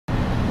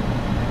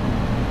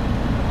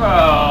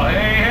Well,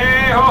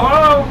 hey, ho,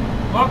 ho!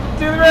 Welcome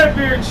to the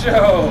Redbeard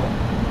Show.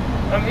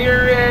 I'm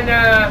here in,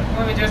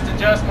 let me just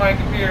adjust my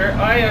computer.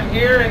 I am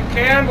here in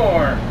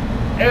Canmore,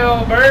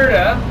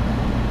 Alberta,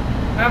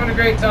 having a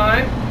great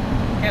time.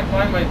 Can't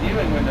find my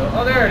viewing window.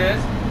 Oh, there it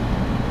is.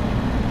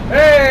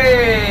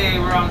 Hey,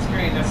 we're on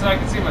screen just so I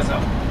can see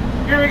myself.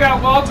 Here we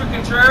got Walter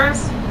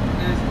Contreras,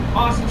 his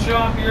awesome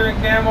shop here in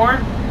Canmore.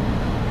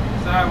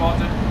 Say hi,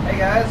 Walter. Hey,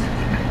 guys.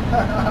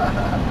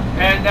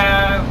 And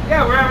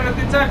yeah, we're having a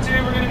good time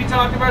today. We're going to be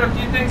talking about a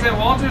few things that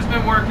Walter's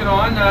been working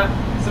on.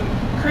 Some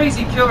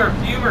crazy killer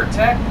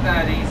Fume-tech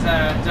that he's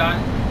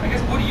done. I guess,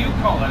 what do you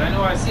call it? I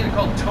know I've seen it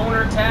called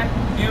toner-tech,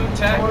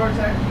 Fume-tech.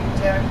 Toner-tech,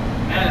 Fume-tech.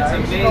 Man, it's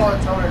amazing. You call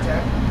it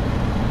toner-tech.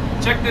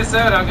 Check this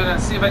out. I'm going to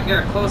see if I can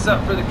get a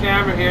close-up for the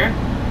camera here.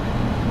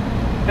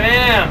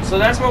 Bam! So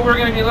that's what we're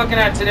going to be looking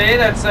at today.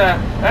 That's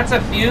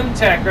a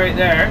Fume-tech right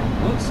there.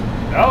 Oops.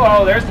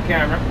 Oh, there's the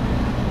camera.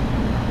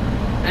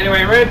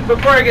 Anyway,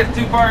 before I get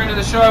too far into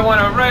the show, I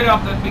want to, right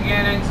off the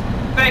beginnings,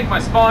 thank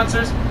my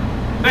sponsors.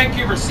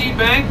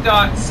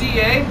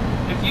 VancouverSeedBank.ca.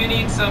 If you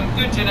need some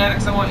good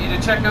genetics, I want you to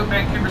check out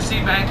Vancouver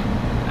Seed Bank.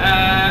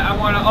 I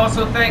want to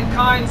also thank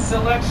Kind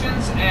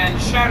Selections and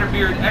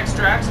Shatterbeard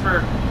Extracts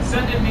for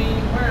sending me,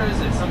 where is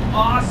it, some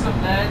awesome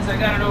meds. I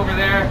got it over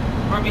there.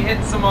 We're going to be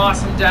hitting some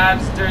awesome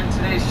dabs during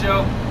today's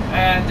show.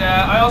 And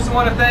I also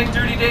want to thank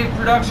Dirty Dave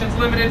Productions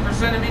Limited for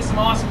sending me some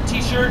awesome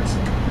t-shirts.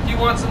 If you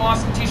want some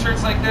awesome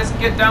t-shirts like this,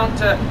 get down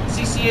to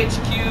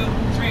CCHQ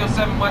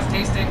 307 West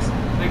Hastings.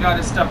 They got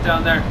his stuff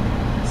down there.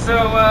 So,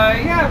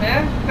 yeah,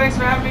 man, thanks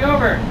for having me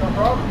over. No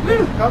problem.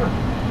 Woo. Coming.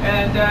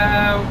 And,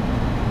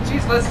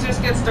 geez, let's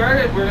just get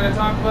started. We're going to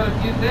talk about a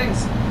few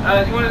things. Do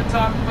you want to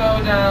talk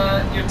about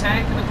your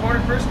tank in the corner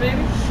first,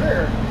 maybe?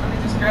 Sure. Let me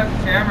just grab the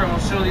camera and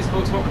we'll show these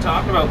folks what we're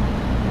talking about.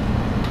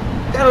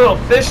 Got a little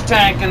fish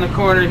tank in the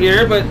corner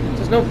here, but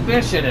there's no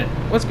fish in it.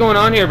 What's going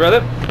on here,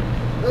 brother?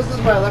 This is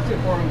my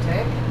electro-forming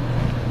tank.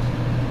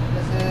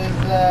 This is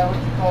what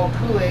you call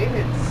Kool-Aid.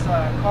 It's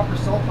copper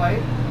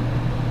sulfite,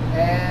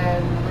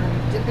 and we're going to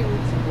be dipping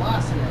some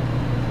glass in it.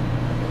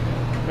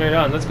 Right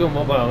on, let's go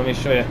mobile, let me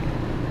show you.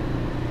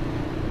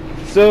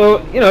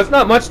 So, you know, it's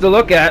not much to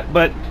look at,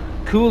 but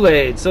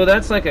Kool-Aid, so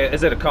that's like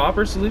is it a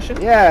copper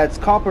solution? Yeah, it's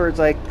copper. It's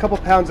like a couple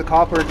pounds of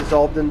copper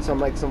dissolved in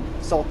some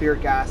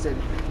sulfuric acid,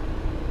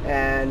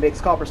 and makes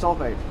copper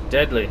sulfite.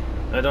 Deadly.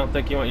 I don't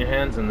think you want your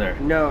hands in there.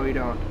 No, you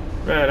don't.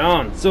 Right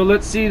on. So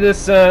let's see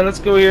this, let's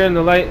go here in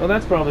the light. Oh,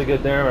 that's probably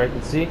good there where I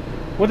can see.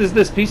 What is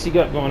this piece you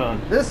got going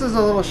on? This is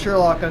a little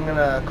Sherlock I'm going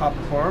to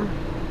copper form.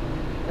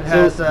 It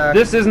has,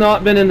 this has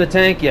not been in the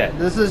tank yet.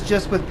 This is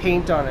just with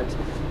paint on it.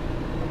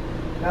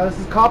 Now this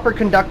is copper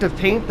conductive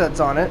paint that's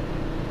on it.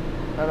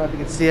 I don't know if you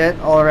can see it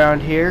all around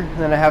here. And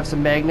then I have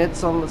some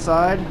magnets on the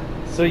side.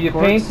 So you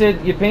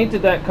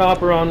painted that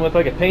copper on with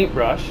like a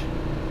paintbrush.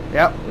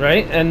 Yep.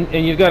 Right? And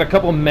you've got a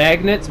couple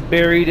magnets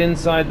buried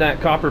inside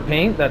that copper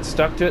paint that's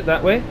stuck to it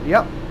that way?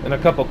 Yep. And a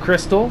couple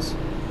crystals?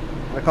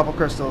 A couple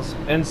crystals.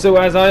 And so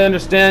as I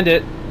understand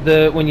it,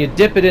 when you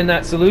dip it in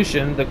that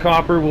solution, the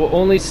copper will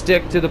only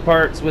stick to the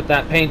parts with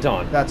that paint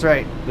on. That's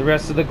right. The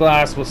rest of the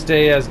glass will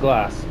stay as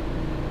glass.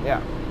 Yeah.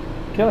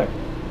 Killer.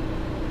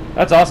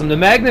 That's awesome. The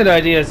magnet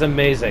idea is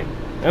amazing.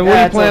 And what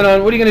do you plan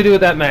on? What are you going to do with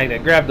that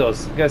magnet? Grab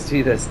those. You guys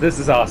see this. This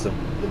is awesome.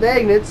 The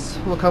magnets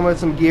will come with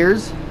some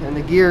gears, and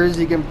the gears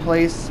you can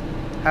place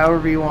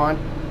however you want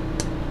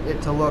it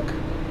to look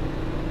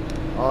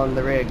on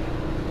the rig.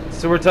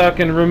 So we're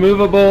talking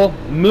removable,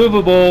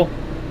 movable,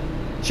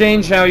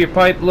 change how your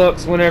pipe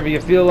looks whenever you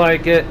feel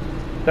like it.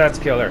 That's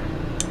killer.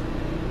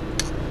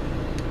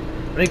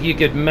 I think you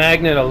could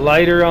magnet a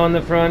lighter on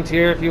the front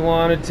here if you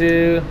wanted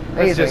to.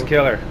 That's just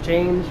killer.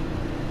 Change.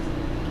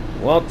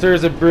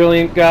 Walter's a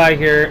brilliant guy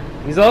here.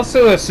 He's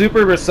also a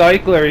super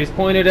recycler. He's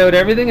pointed out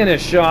everything in his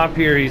shop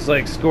here he's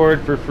like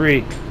scored for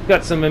free.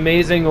 Got some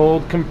amazing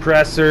old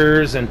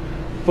compressors and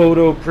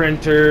photo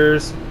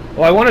printers.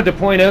 Well, I wanted to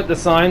point out the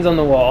signs on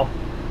the wall.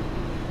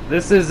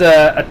 This is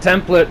a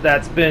template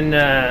that's been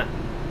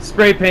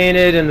spray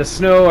painted in the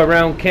snow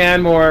around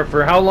Canmore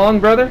for how long,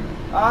 brother?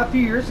 A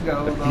few years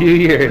ago. A few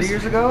years. 3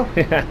 years ago.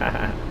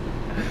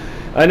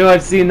 I know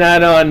I've seen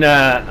that on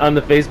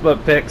the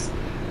Facebook pics.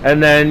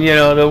 And then, you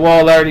know, the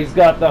wall art's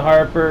got the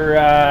Harper,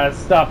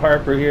 Stop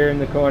Harper here in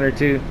the corner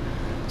too.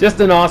 Just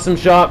an awesome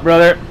shop,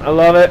 brother. I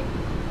love it.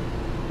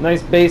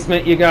 Nice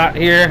basement you got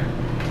here.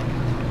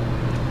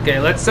 Okay,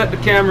 let's set the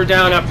camera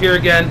down up here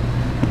again.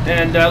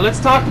 And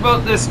let's talk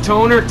about this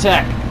toner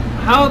tech.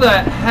 How the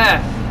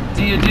heck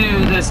do you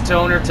do this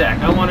toner tech?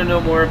 I want to know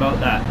more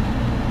about that.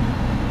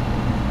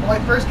 Well,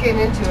 I first came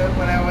into it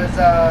when I was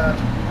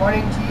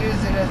wanting to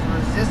use it as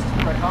resist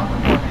for my copper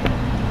forming.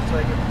 So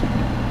I could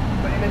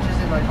put images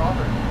in my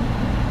copper.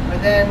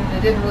 But then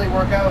it didn't really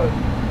work out.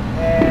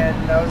 And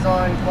I was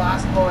on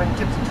GLASSBLOWING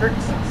tips and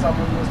tricks, and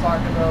someone was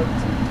talking about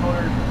some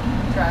toner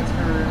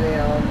transfer, you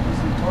know,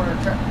 using toner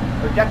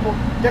or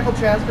decal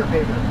transfer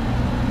paper.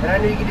 And I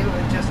knew you could do it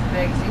with just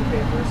magazine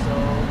paper, so I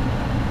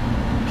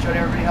showed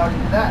everybody how to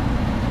do that.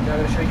 And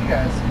I'm going to show you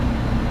guys.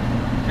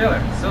 Killer.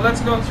 So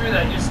let's go through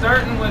that. You're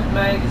starting with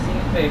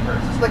magazine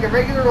papers. It's like a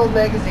regular old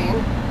magazine.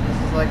 This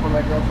is like one of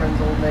my girlfriend's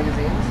old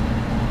magazines.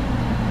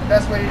 The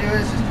best way to do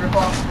it is just rip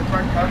off the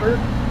front cover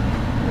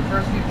and the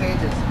first few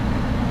pages.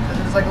 Because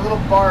there's like a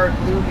little bar of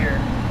glue here.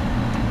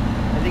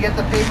 And to get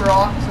the paper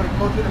off so it can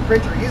go through the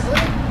printer easily,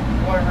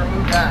 you want to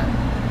remove that.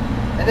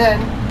 And then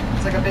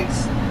it's like a big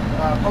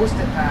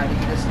post-it pad. You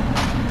can just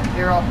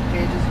tear off the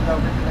pages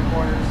without ripping the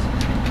corners.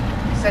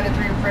 You send it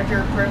through your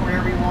printer, print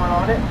wherever you want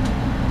on it.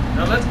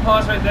 Now let's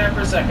pause right there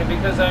for a second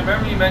because I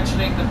remember you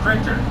mentioning the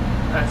printer.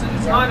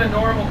 It's not a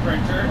normal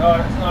printer.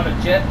 It's not a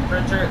jet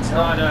printer. It's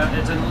not a.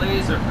 It's a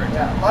laser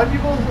printer. Yeah, a lot of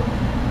people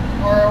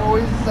are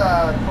always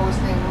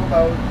posting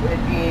about it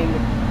being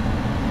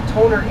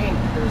toner ink.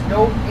 There's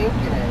no ink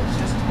in it. It's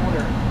just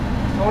toner.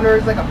 Toner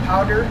is like a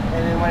powder,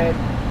 and then when it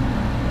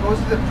goes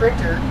to the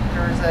printer,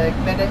 there's a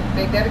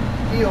magnetic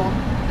field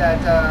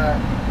that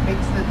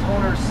makes the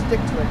toner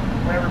stick to it,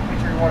 whatever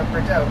picture you want to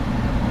print out.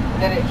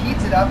 And then it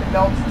heats it up, it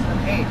melts into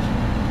the page.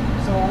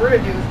 So what we're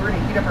going to do is we're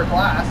going to heat up our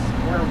glass,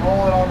 we're going to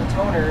roll it on the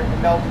toner and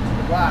melt it to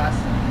the glass,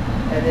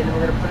 and then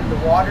we're going to put it in the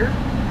water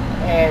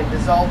and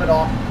dissolve the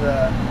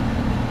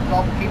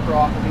paper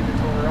off and leave the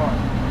toner on.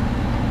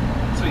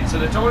 Sweet, so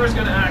the toner is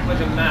going to act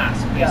like a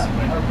mask,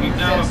 basically. Yeah, we've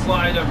now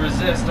applied a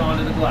resist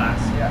onto the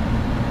glass. Yeah.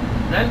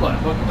 Then what?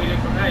 What can we do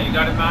from there? You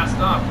got it masked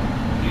off.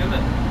 Fume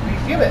it. We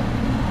fume it.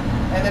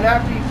 And then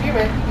after you fume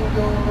it, you can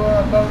go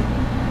about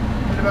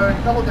a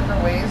couple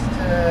different ways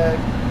to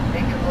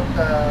make it look,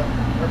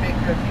 or make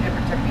a few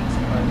different techniques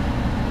you want.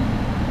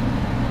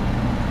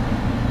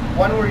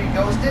 One where you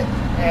ghost it,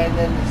 and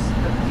then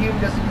the fume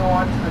doesn't go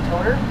onto the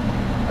toner.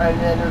 And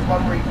then there's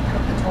one where you cook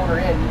the toner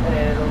in, and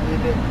then it'll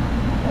leave it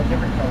a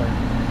different color.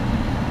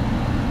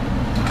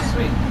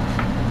 Sweet.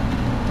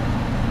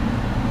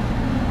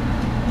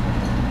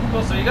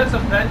 Cool, so you got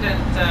some pendant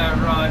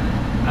rod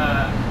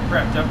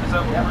prepped up. Is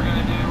that what we're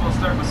going to do? We'll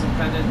start with some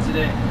pendant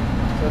today.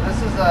 So this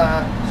is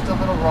just a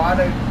little rod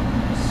I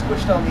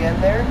squished on the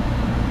end there.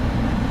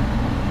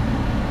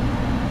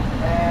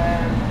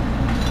 And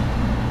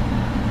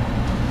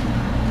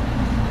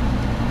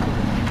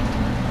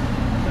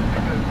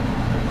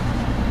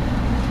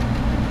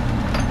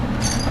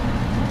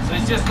so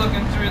he's just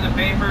looking through the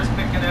papers,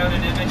 picking out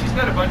an image. He's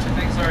got a bunch of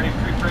things already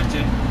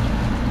pre-printed.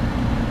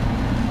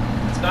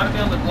 It's got to be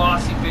on the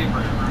glossy paper.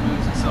 It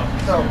removes itself.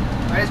 So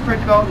I just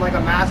printed out like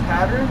a mass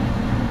pattern.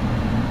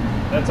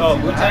 That's all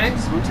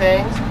Wu-Tangs?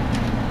 Wu-Tangs.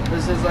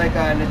 This is like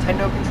a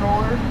Nintendo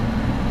controller.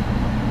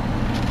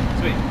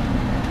 Sweet.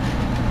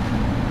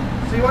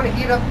 So you want to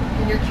heat up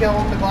in your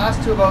kiln the glass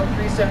to about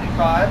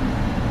 375.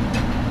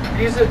 If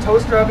you're using a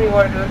toaster oven, you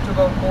want to do it to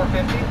about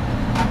 450.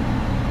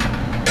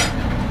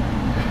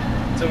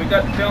 So we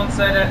got the kiln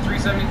set at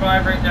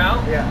 375 right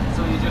now. Yeah.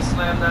 So you just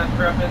slam that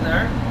prep in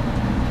there.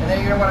 And then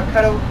you're going to want to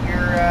cut out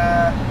your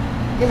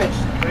image,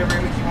 whatever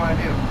image you want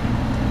to do.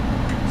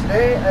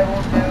 Today I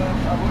will do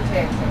a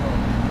Wu-Tang symbol.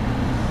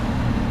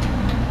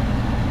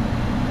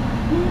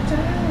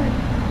 Wu-Tang!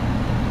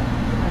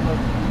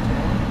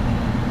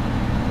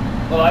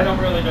 Well, I don't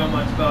really know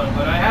much about it,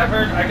 but I have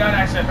heard. I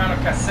found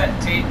a cassette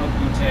tape of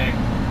Wu-Tang.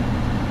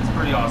 It's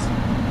pretty awesome.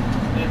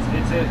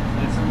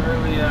 It's some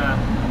really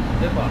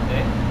hip hop,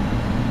 eh?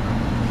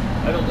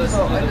 I don't listen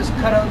to I just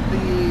cut out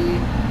the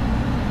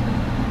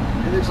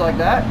image like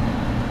that,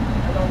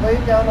 and I'll lay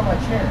it down on my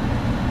chair.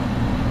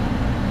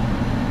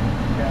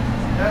 Yeah,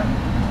 see that?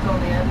 Just on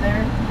the end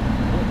there.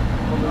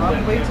 I'll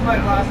wait till my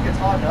glass gets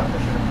hot enough. I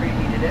should have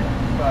preheated it,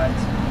 but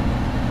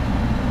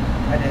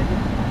I didn't.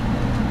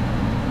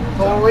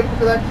 So we're waiting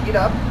for that to heat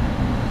up.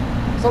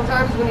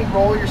 Sometimes when you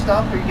roll your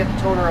stuff or you get the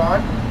toner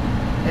on,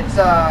 it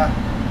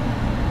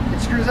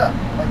screws up,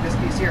 like this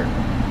piece here.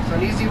 So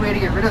an easy way to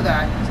get rid of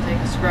that is take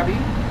a scrubby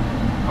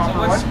copper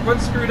one.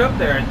 What's screwed up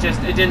there? It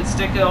didn't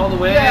stick it all the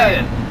way.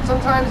 Yeah.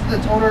 Sometimes the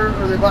toner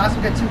or the glass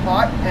will get too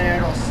hot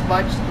and it'll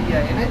smudge the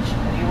image.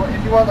 And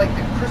if you want like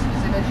the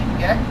crispest image you can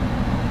get,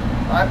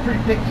 I'm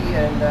pretty picky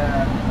and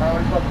I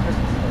always want the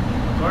crispest image.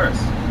 Of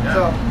course. Yeah.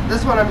 So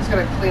this one I'm just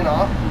gonna clean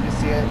off. You can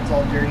see it; it's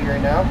all dirty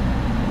right now.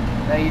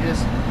 Now you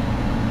just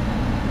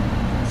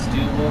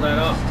steel wool that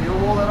off. Steel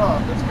wool that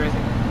off. That's crazy.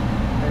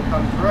 And it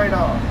comes right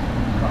off.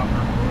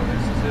 Copper. Oh,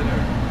 this is it,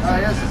 or?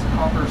 Yes, it's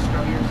copper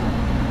scrubby or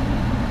something.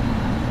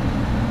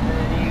 And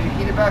then you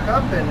heat it back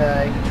up, and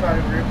you can try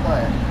to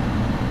reapply it.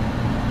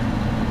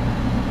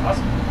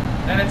 Awesome.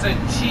 And it's a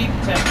cheap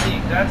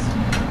technique.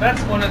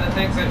 That's one of the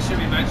things that should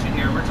be mentioned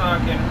here. We're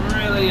talking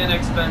really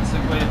inexpensive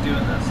way of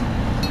doing this,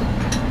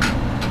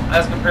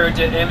 as compared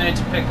to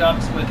image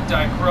pickups with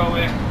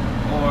dichroic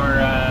or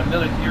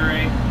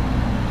millipurate.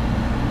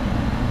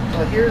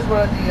 So here's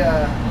one of the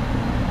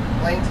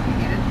lanes we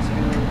heated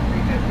to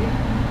 350.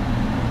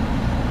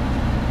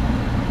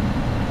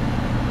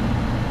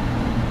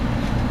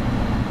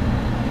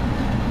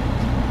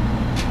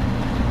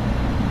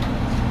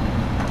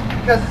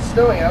 Because it's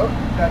snowing out,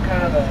 we've got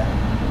kind of a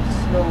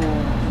snow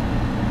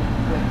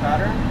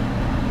pattern. A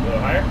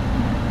little higher?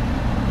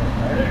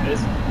 There it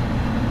is. There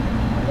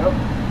we go.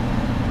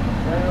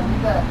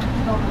 Leave that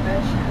on the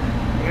bench here.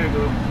 I'm gonna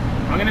go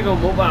I'm gonna go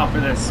mobile for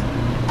this.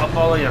 I'll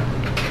follow you.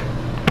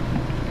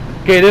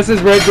 Okay, this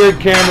is Redbeard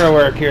camera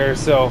work here,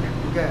 so.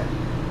 Okay.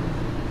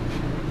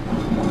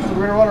 So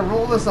we're gonna want to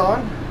roll this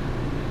on.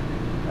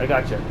 I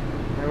got you.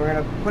 And we're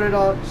gonna put it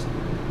on, just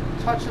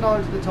touch it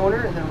onto the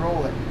toner, and then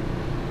roll it.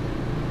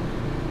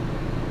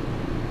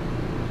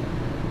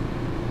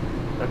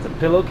 That's a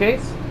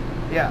pillowcase?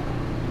 Yeah.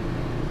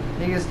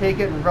 You just take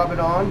it and rub it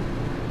on.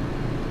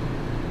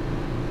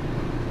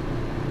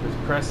 Just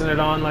pressing it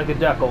on like a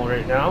decal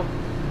right now.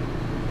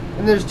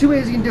 And there's two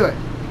ways you can do it.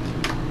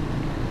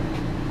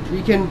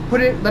 You can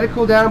put it, let it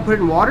cool down and put it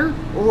in water,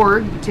 or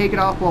you can take it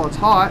off while it's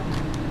hot.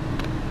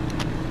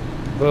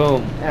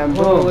 Boom. And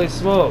boom. Holy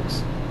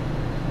smokes.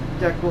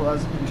 Decal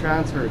has been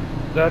transferred.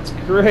 That's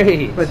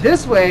great. But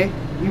this way,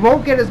 you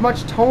won't get as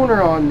much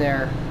toner on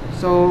there.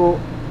 So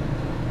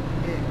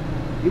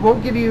it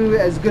won't give you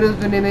as good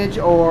of an image,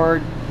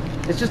 or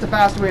it's just a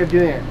faster way of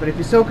doing it. But if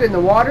you soak it in the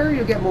water,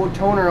 you'll get more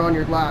toner on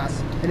your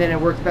glass, and then it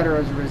works better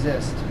as a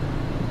resist.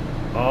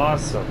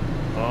 Awesome.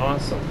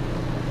 Awesome.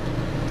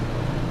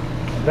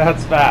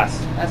 That's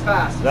fast. That's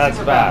fast. That's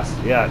Super fast.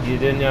 Yeah, you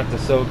didn't have to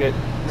soak it.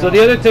 No. So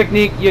the other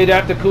technique, you'd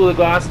have to cool the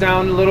glass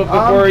down a little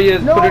before you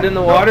put it in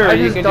the water, or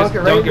you can just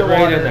dunk it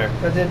right in there.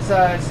 Because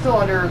it's still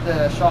under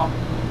the shock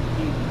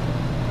heat.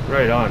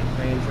 Right on.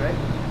 Range, right?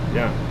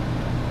 Yeah.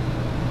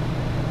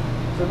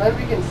 So then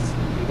we can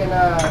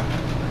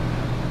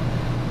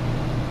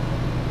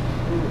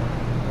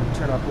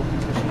turn off both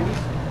these machines.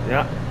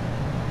 Yeah.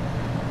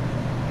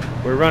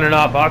 We're running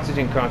off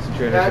oxygen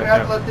concentrators. Yeah, I'm gonna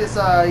have to let these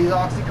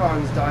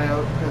oxycons die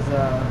out, because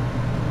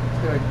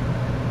it's gonna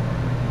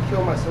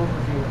kill my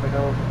sulfur fume if I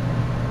don't.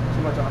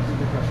 Too much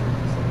oxygen pressure in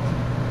these things.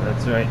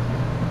 That's right.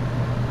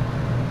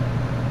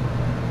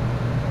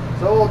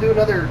 So we'll do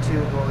another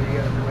tube while you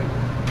guys are waiting.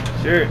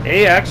 Sure.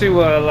 Hey, actually,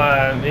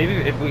 well, maybe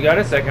if we got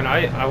a second,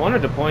 I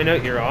wanted to point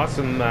out your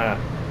awesome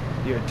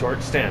your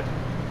torch stand.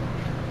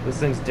 This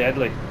thing's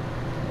deadly.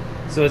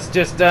 So it's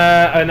just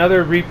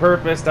another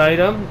repurposed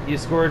item you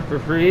scored for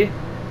free.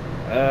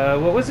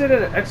 What was it?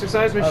 An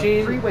exercise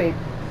machine? Free weight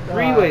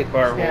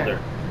bar holder.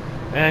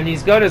 And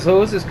he's got his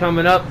hoses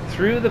coming up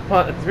through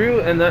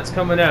and that's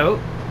coming out.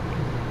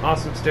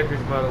 Awesome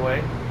stickers, by the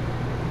way.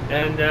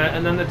 And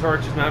then the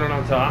torch is mounted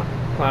on top.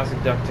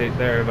 Classic duct tape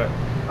there, but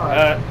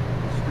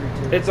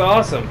it's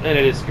awesome, and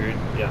it is screwed,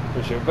 yeah,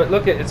 for sure. But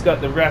look, it's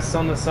got the rests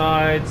on the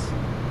sides,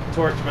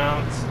 torch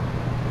mounts.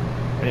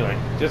 Anyway,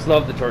 just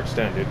love the torch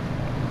stand, dude.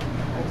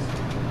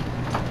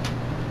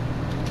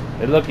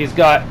 And look, he's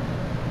got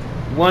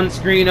one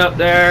screen up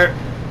there,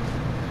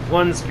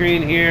 one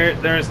screen here,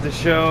 there's the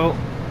show,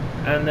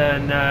 and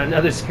then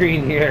another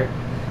screen here,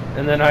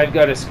 and then I've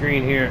got a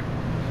screen here.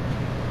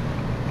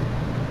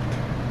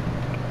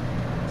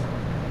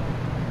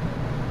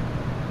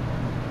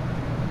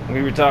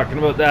 We were talking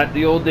about that,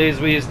 the old days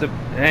we used to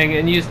hang,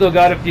 and you still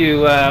got a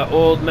few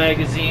old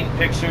magazine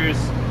pictures,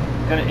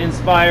 kind of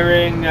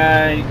inspiring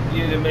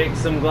you to make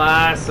some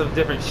glass of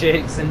different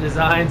shapes and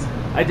designs.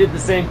 I did the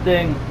same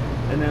thing.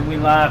 And then we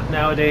laugh,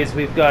 nowadays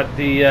we've got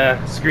the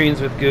screens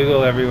with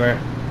Google everywhere.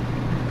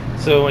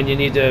 So when you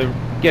need to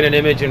get an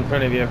image in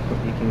front of you,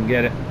 you can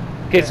get it.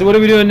 Okay, so what are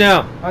we doing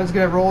now? I'm just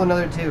going to roll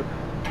another tube.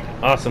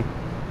 Awesome.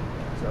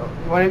 So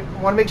you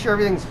want to make sure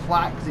everything's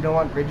flat, because you don't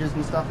want ridges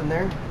and stuff in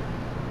there.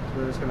 So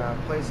we're just going to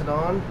place it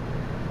on.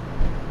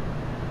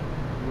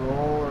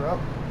 Roll her up.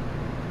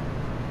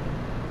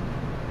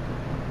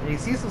 And you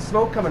see some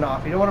smoke coming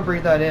off. You don't want to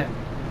breathe that in.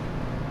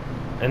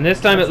 And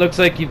this time it looks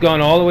like you've gone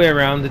all the way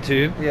around the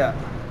tube. Yeah.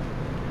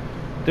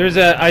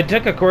 I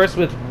took a course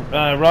with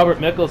Robert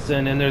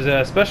Mickelson, and there's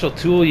a special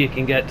tool you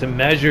can get to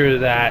measure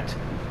that,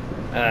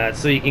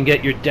 so you can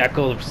get your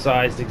decal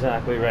sized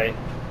exactly right.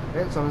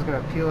 Okay, so I'm just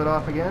going to peel it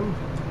off again.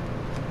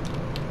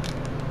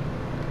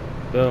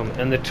 Boom.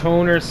 And the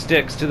toner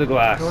sticks to the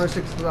glass. Toner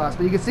sticks to the glass.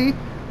 But you can see,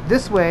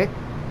 this way,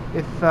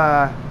 if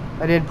I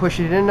didn't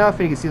push it in enough,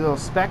 and you can see little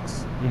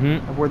specks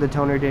of where the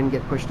toner didn't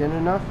get pushed in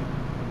enough.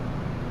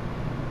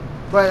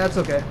 But that's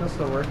okay. It'll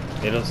still work.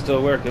 It'll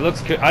still work. It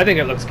looks. I think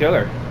it looks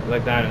killer.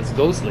 Like that. It's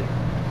ghostly.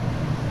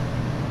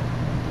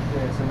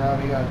 Okay, so now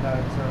we got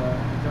that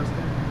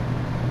adjusted.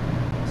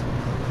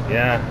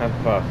 Yeah, have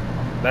a puff.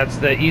 That's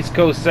the East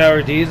Coast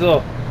Sour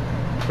Diesel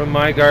from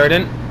my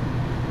garden.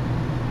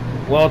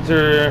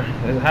 Walter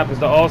happens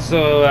to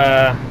also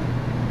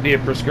be a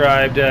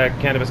prescribed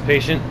cannabis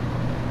patient.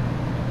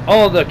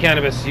 All the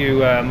cannabis you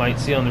might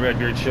see on the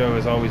Redbeard Show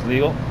is always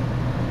legal,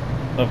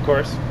 of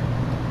course.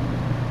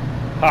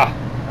 Ha!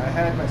 I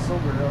had my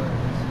silver earlier.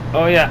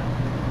 Oh yeah,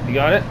 you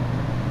got it?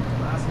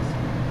 Glasses.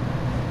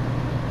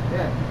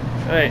 Yeah.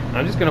 Alright,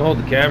 I'm just gonna hold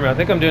the camera. I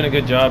think I'm doing a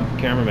good job,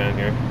 cameraman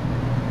here.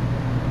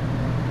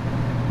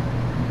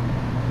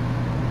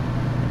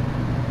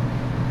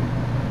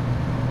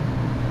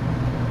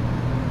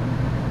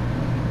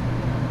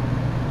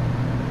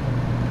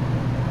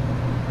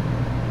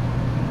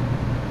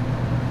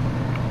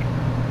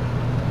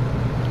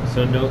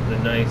 So note the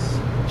nice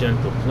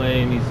gentle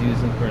flame he's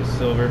using for his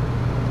silver.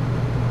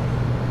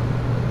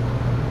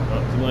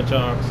 Not too much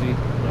oxy,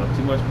 not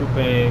too much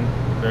propane,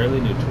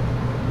 fairly neutral.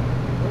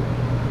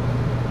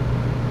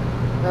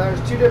 Now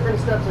there's two different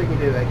steps I can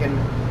do. I can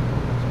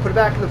put it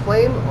back in the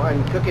flame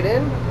and cook it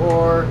in,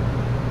 or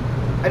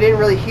I didn't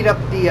really heat up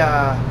the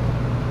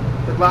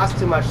glass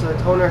too much, so the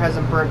toner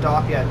hasn't burnt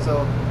off yet.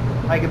 So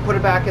I can put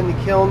it back in the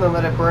kiln and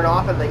let it burn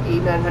off at like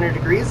 800-900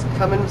 degrees,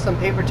 come in with some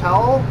paper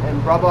towel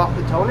and rub off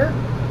the toner,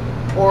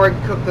 or I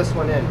can cook this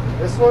one in.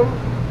 This one,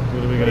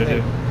 what are we gonna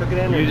do? Cook it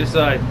in? You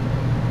decide.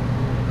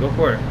 Go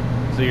for it.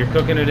 So you're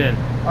cooking it in.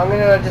 I'm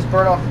gonna just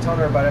burn off the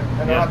toner, but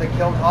I don't have the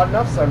kiln hot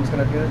enough, so I'm just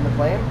gonna do it in the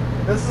flame.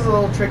 This is a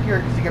little trickier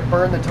because you can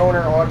burn the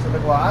toner onto the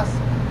glass.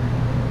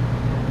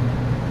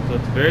 So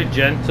it's a very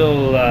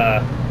gentle,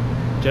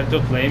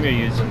 gentle flame you're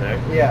using there.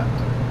 Yeah.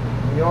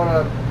 You don't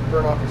want to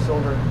burn off your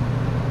silver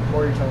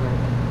or your toner.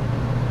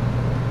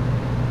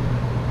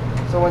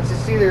 So once you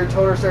see that your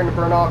toner starting to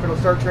burn off, it'll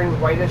start turning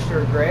whitish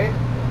or gray.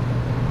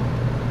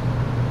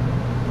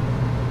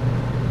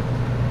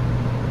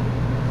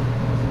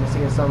 So you can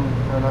see in some,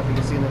 I don't know if you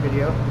can see in the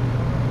video,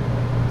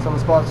 some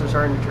spots are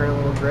starting to turn a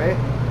little gray.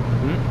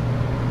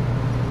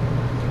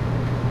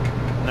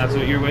 And that's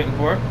what you're waiting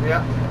for?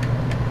 Yeah.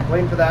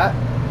 Waiting for that.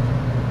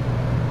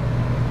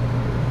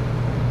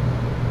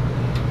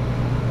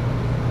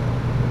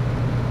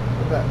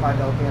 Look at that 5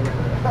 LPM there.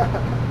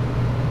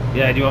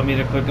 Yeah, do you want me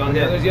to click on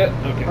the others yet?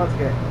 Okay. That's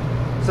okay.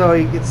 So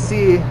you can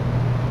see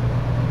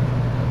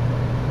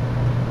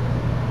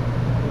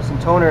there's some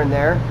toner in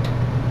there.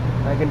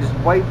 I can just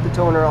wipe the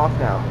toner off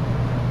now.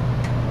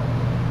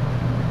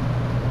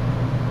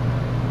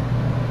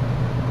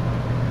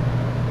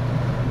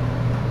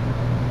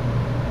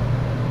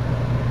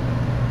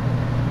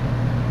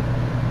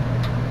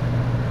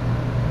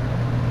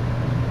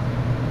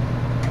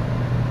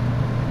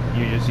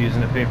 You're just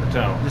using a paper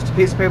towel. Just a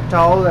piece of paper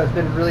towel that's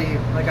been really,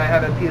 like I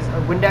have a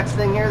Windex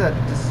thing here that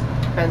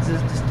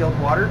dispenses distilled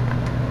water.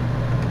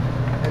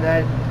 And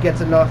that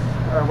gets enough,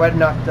 or wet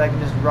enough that I can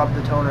just rub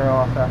the toner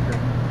off after.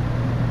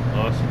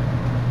 Awesome.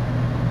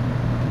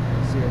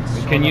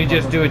 See, can you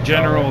just do a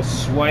general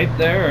swipe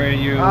there, or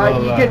you?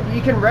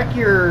 You can wreck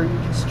you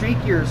can streak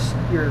your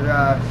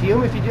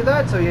fume if you do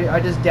that. So I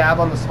just dab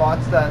on the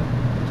spots that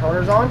the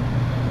toner's on,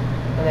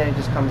 and then it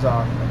just comes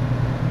off.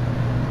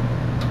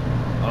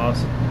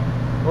 Awesome.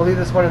 We'll leave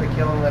this one in the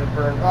kiln and let it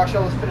burn.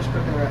 Actually, I'll just finish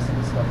cooking the rest of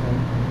this stuff in.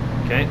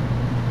 Okay.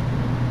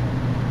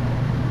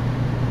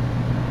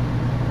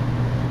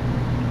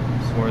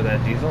 Some more of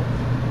that diesel.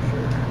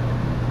 Sure.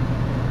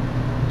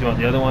 Do you want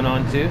the other one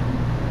on too?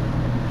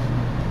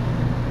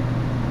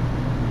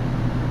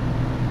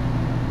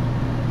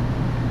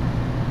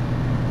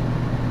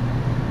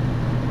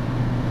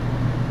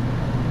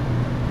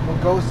 We'll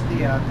ghost the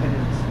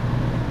pittance.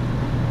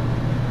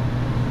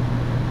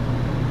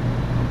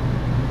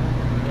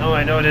 Oh,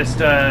 I noticed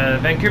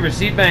Vancouver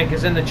Seed Bank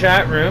is in the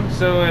chat room,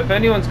 so if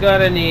anyone's got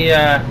any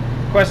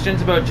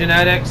questions about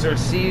genetics or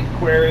seed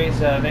queries,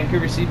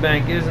 Vancouver Seed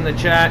Bank is in the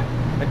chat.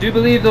 I do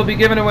believe they'll be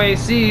giving away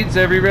seeds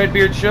every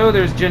Redbeard show.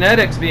 There's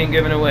genetics being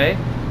given away,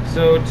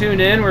 so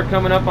tune in. We're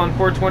coming up on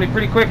 420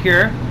 pretty quick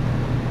here.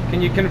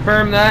 Can you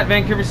confirm that,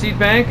 Vancouver Seed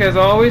Bank? As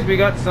always, we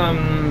got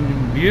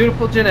some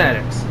beautiful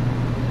genetics.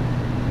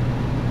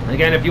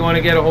 Again, if you want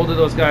to get a hold of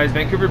those guys,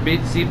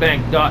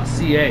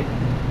 vancouverseedbank.ca.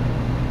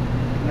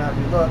 Now if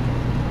you look,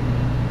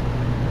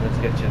 Let's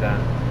get you that.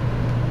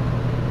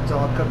 it's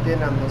all cooked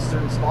in on those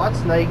certain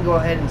spots. Now you can go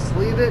ahead and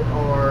sleeve it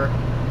or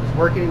just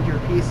work it into your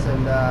piece,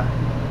 and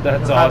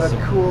That's you'll awesome.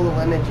 have a cool little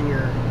image in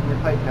your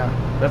pipe now.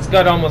 That's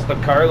got almost a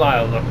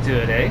Carlisle look to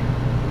it, eh?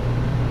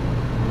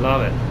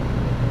 Love it.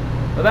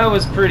 Well, that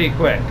was pretty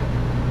quick.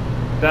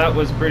 That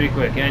was pretty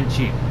quick and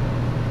cheap.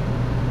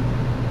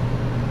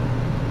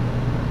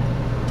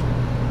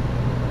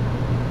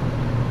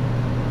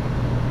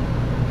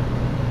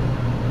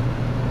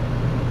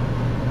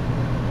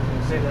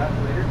 Save that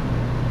for later.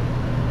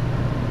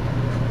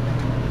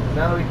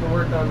 Now we can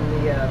work on the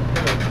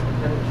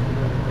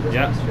pivot.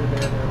 Yeah.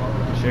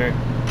 Sure.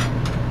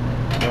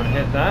 Want to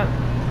hit that?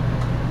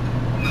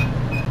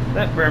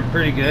 That burned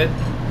pretty good.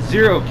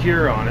 Zero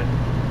cure on it.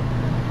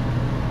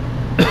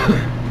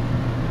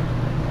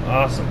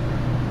 Awesome.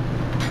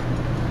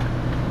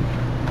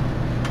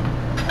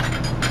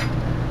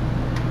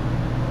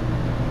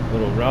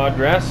 Little rod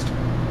rest.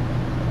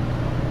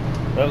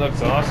 That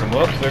looks awesome.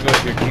 Whoops, there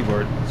goes your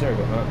keyboard. Sorry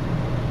about that.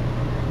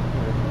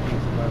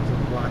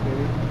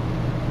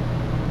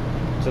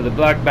 So the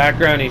black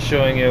background he's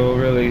showing you will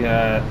really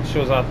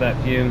shows off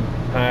that fume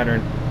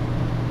pattern.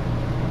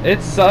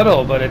 It's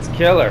subtle, but it's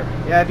killer.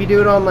 Yeah, if you do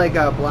it on like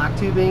black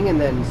tubing and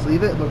then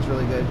sleeve it, it looks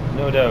really good.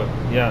 No doubt.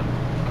 Yeah.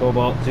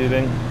 Cobalt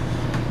tubing.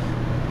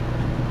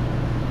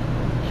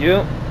 Thank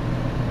you.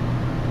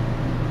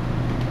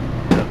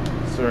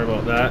 Sorry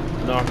about that.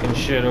 Knocking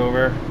shit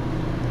over.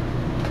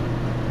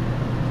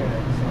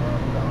 Okay, so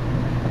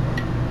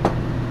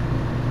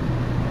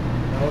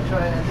I'll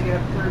try. I think I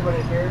have the third one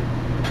in here.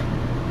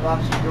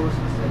 Lobster goes to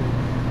the city.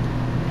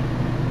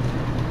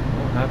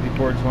 Well, happy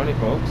 420,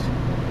 folks.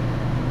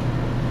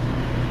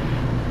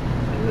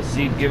 And the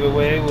seed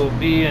giveaway will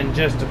be in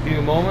just a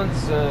few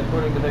moments,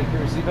 according to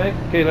Vancouver Seed Bank.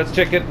 Okay, let's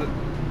check it.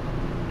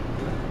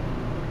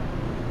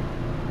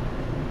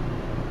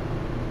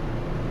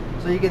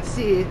 So you can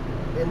see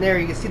in there,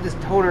 you can see this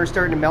toner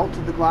starting to melt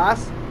to the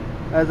glass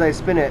as I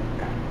spin it.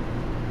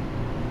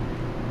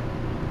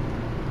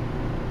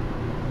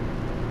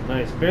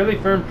 Nice, fairly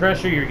firm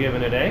pressure you're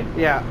giving it, eh?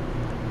 Yeah.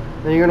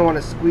 Then you're gonna want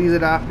to squeeze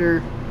it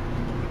after.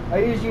 I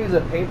usually use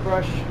a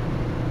paintbrush.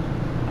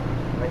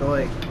 I go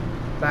like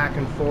back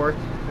and forth,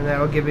 and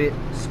that'll give it,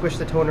 squish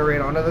the toner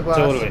right onto the glass.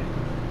 Totally.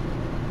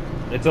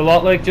 It's a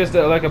lot like just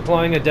like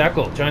applying a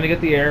decal, trying to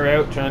get the air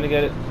out, trying to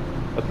get it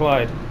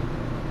applied.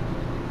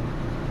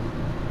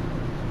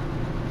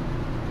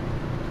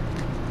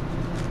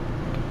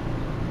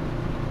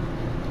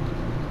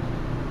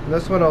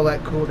 This one I'll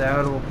let cool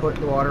down, and we'll put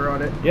the water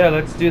on it. Yeah,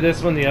 let's do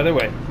this one the other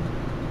way.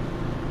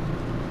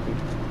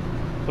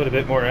 Put a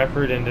bit more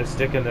effort into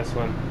sticking this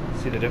one.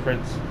 See the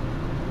difference?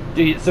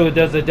 So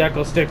does the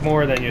decal stick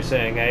more than you're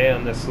saying, eh,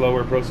 on the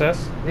slower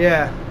process?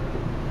 Yeah.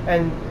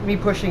 And me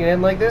pushing it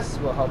in like this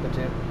will help it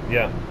too.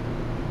 Yeah.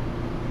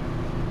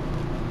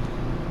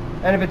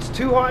 And if it's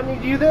too hot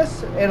and you do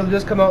this, it'll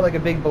just come out like a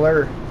big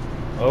blur.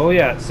 Oh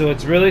yeah, so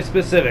it's really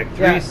specific.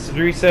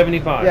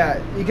 375.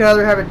 Yeah, you can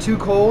either have it too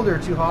cold or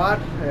too hot,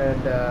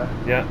 and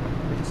yeah.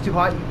 If it's too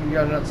hot, you're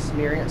gonna end up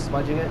smearing it,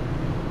 smudging it.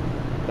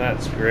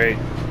 That's great.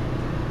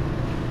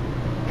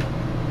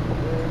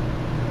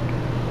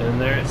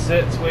 And there it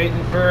sits,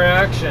 waiting for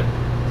action.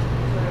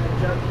 We're gonna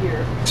jump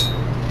here.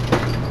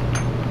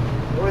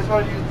 You always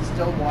want to use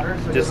distilled water,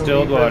 so it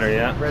distilled doesn't leave water,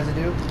 yeah.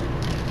 residue.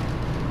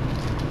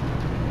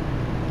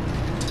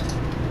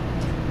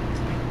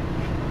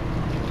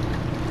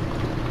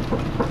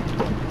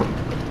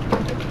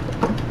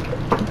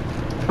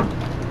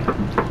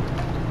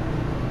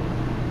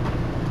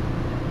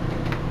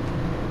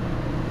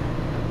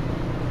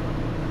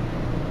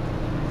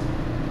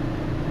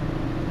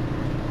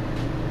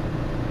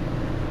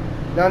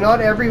 Now,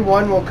 not every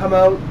one will come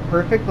out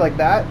perfect like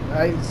that.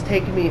 It's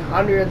taken me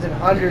hundreds and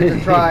hundreds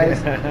of tries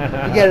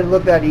to get it to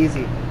look that easy.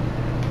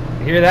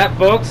 You hear that,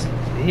 folks?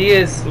 He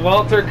is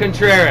Walter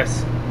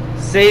Contreras,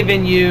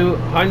 saving you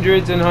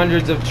hundreds and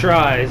hundreds of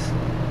tries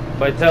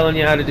by telling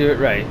you how to do it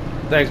right.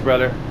 Thanks,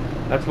 brother.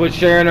 That's what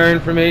sharing our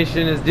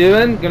information is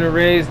doing. Going to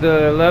raise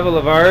the level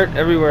of art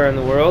everywhere in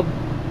the world.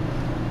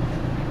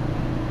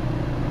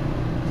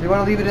 So you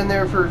want to leave it in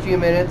there for a few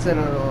minutes, and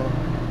it'll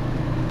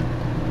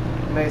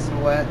be nice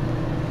and wet.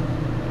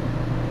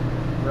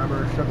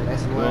 Rubber should be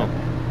nice and wet.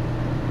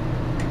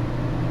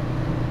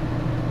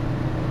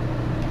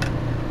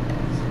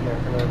 Sit there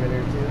for another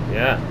minute or two.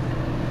 Yeah,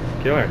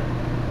 killer.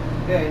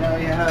 Okay, now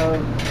you have.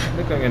 I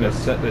think I'm going to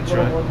set the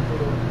try.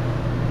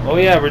 Oh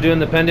yeah, we're doing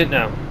the pendant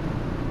now.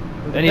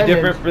 Any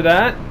different for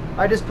that?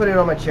 I just put it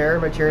on my chair.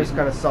 My chair is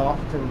kind of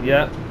soft and.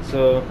 Yeah,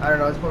 so. I don't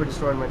know. It's probably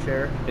just on my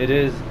chair. It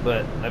is,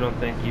 but I don't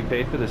think you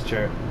paid for this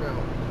chair. No.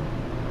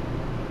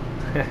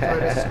 So I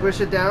just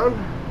squish it down,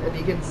 and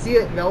you can see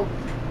it melt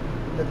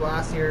the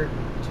glass here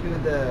to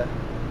the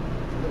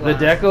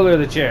decal or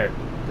the chair?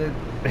 The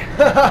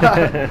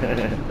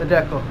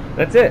decal.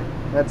 That's it.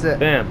 That's it.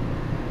 Bam.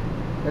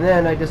 And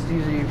then I just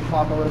usually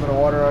pop a little bit of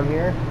water on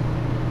here.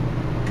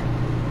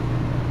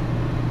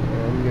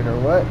 And get her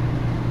wet.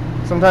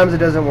 Sometimes it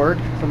doesn't work.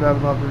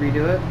 Sometimes I'll have to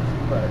redo it.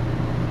 But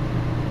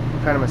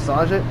kind of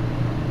massage it.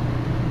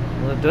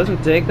 Well, it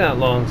doesn't take that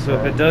long, so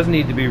if it does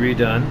need to be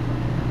redone.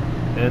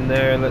 And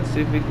there, let's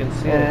see if we can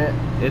see it.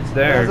 It's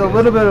there. There's a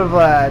little bit of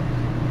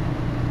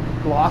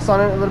gloss on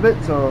it, a little bit,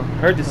 so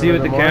hard to see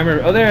with the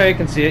camera. Oh, there, I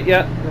can see it.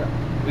 Yeah,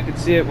 we could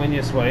see it when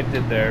you swiped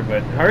it there,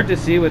 but hard to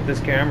see with this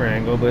camera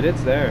angle. But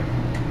it's there.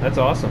 That's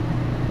awesome.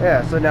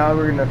 Yeah. So now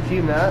we're gonna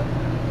fume that.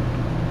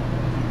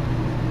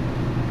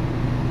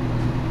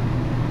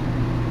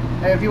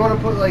 And if you want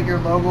to put like your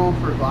logo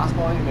for glass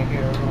blowing and make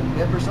it a little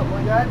nib or something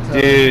like that, so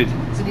dude,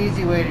 it's an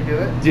easy way to do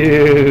it.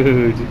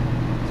 Dude.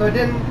 So it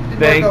didn't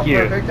Thank work out you.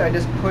 perfect. I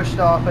just pushed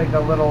off like a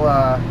little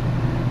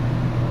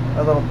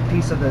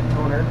piece of the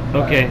toner.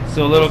 Okay,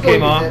 so a little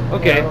came off.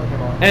 Okay, yeah,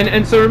 came off.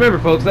 And so remember,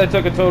 folks, that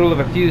took a total of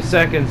a few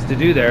seconds to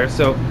do there.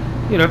 So,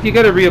 you know, if you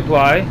got to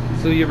reapply,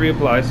 so you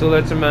reapply. So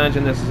let's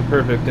imagine this is a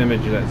perfect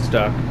image that's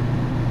stuck.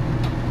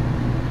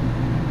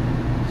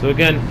 So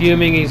again,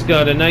 fuming, he's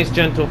got a nice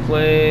gentle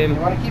flame.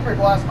 You want to keep your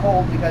glass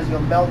cold because you'll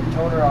melt the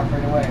toner off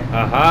right away.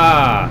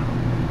 Aha!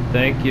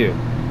 Thank you.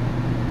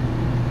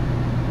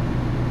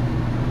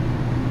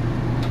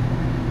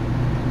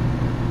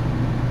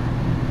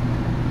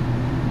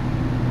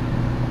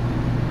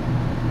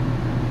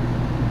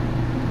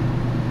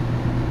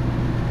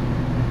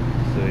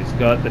 So he's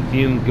got the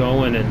fume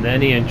going and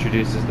then he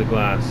introduces the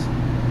glass.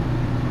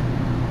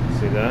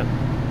 See that?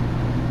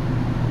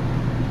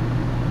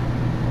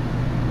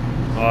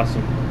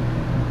 Awesome.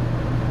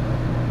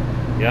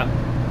 Yeah.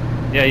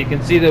 Yeah, you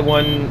can see the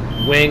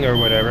one wing or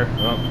whatever.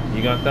 Oh,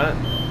 you got that?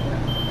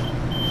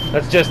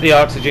 That's just the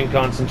oxygen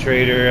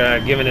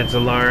concentrator giving its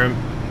alarm.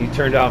 He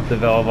turned off the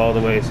valve all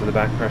the way so the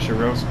back pressure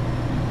rose.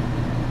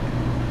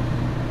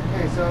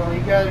 Okay, so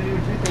you gotta do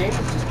two things.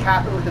 Just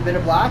cap it with a bit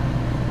of black,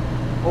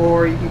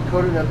 or you can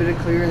coat it in a bit of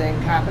clear and then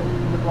cap it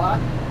in the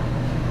black.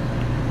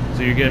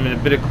 So you're getting a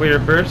bit of clear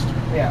first?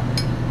 Yeah.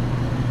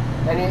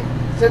 And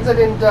since I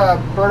didn't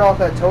burn off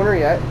that toner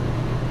yet,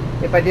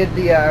 if I did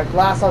the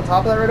glass on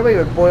top of that right away, it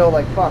would boil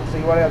like fuck. So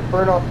you want to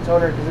burn off the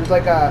toner because there's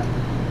like a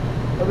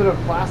bit of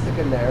plastic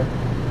in there.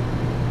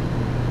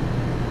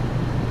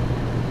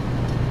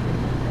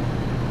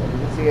 And you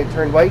can see it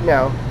turned white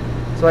now.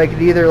 So I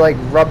could either like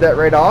rub that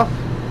right off,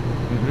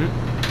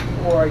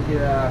 or I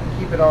could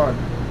keep it on.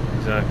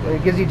 Exactly. And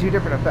it gives you two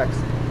different effects.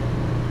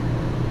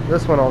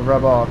 This one I'll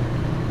rub off.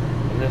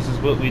 And this is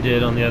what we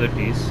did on the other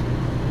piece.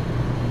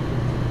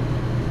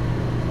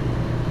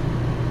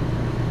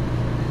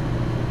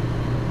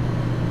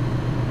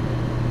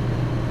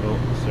 Oh,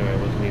 sorry, I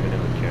wasn't even in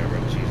the camera.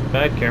 Jeez,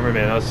 bad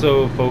cameraman. I was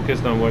so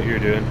focused on what you're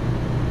doing,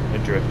 I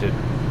drifted.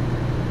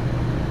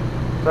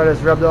 So I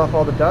just rubbed off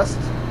all the dust.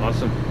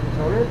 Awesome.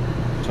 Toner.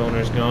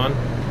 Toner's gone.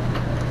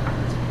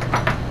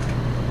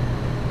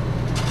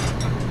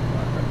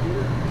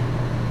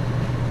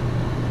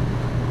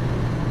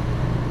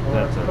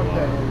 That's a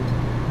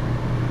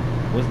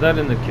lot. Was that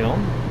in the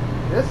kiln?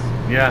 This?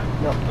 Yeah.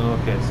 No. Oh,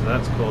 okay, so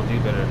that's cold. You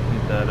better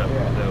heat that up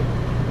without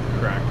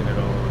cracking it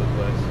all over the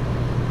place.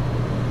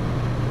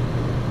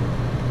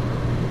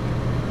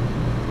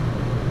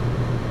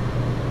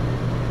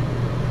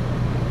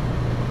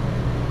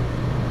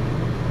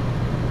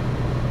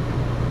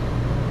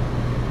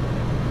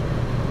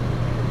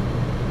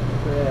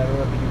 Yeah, I don't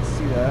know if you can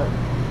see that,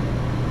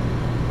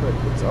 but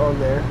it's on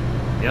there.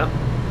 Yep.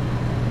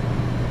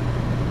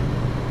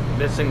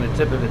 Missing the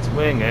tip of its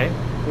wing, eh?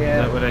 Yeah.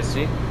 Is that what I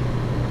see?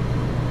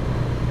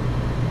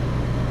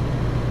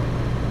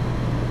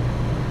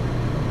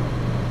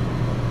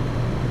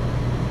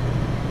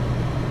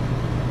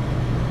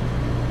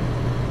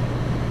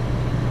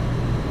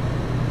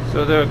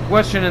 So the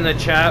question in the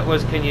chat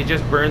was, can you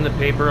just burn the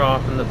paper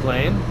off in the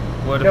flame?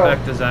 What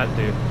effect does that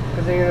do?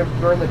 Because then you're going to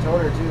burn the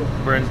toner too.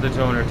 Burns the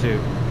toner too.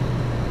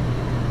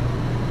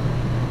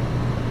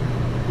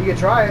 You could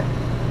try it.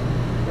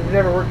 It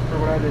never worked for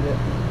when I did it.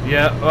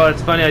 Yeah, well,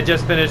 it's funny, I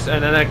just finished,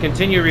 and then I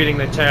continue reading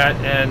the chat,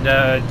 and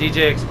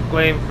DJ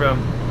Exclaim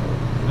from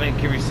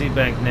Vancouver Seed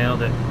Bank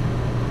nailed it.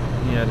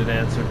 He had it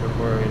answered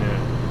before we knew it.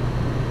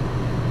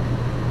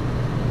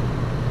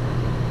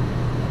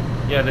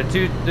 Yeah,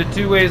 the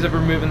two ways of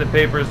removing the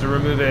paper is to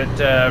remove it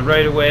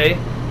right away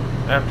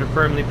after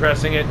firmly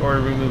pressing it, or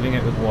removing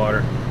it with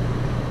water.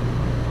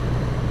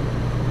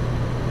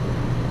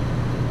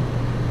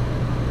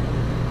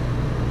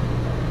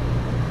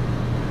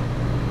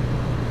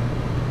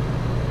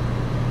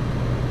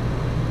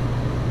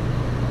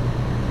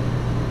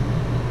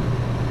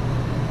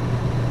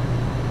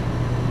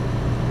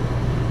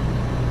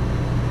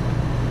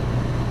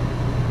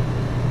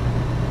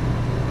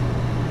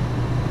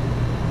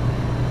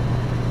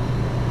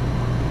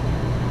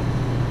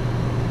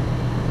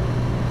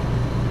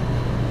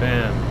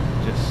 Bam.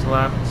 Just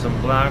slapped some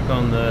black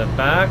on the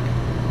back.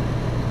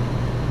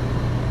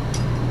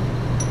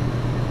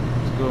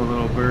 Let's go a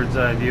little bird's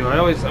eye view.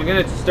 I'm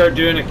gonna start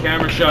doing a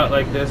camera shot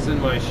like this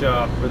in my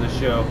shop for the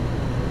show.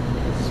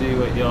 Let's see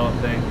what y'all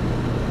think.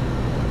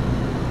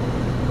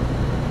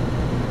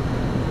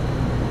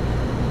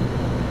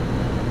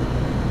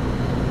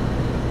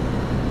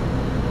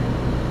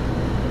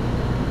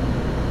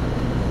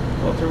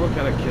 Walter, what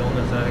kind of kiln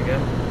is that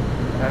again?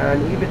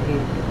 An even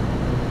heat.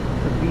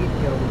 The bead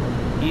kiln.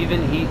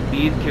 Even heat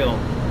bead kiln.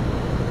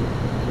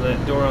 So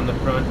that door on the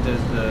front is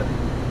the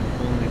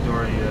only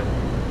door you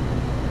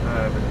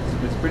have.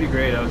 It's pretty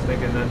great. I was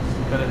thinking that's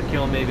kind of the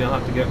kiln maybe I'll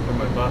have to get for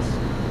my bus.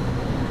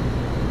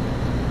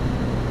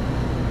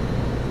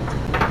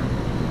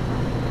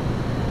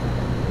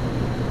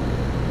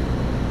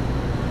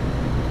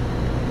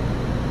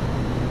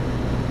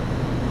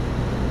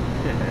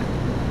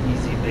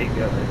 Easy bake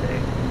oven,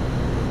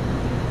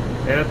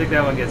 eh? I don't think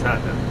that one gets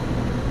hot though.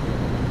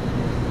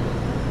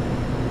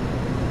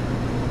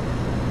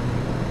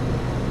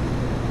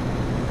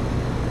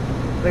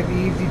 Like the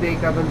easy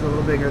bake oven's a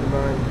little bigger than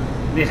mine.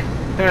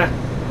 Yeah,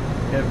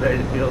 yeah, but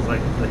it feels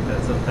like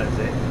that sometimes,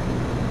 eh?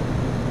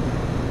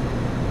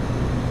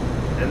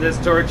 And this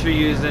torch you're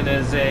using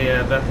is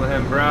a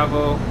Bethlehem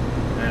Bravo,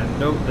 and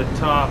note the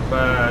top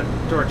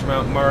torch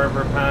mount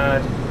Marver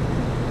pad.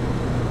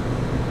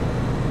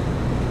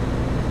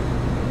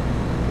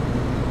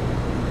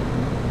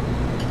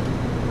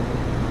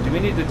 Do we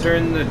need to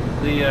turn the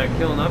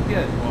kiln up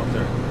yet,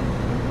 Walter?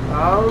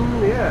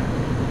 Yeah.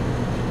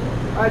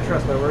 I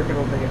trust my work. I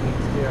don't think it needs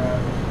to.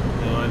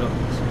 No, I don't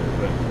think so,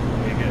 but when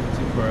we get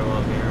too far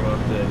along here, we'll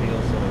have to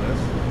heal some of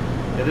this.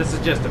 Yeah, this is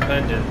just a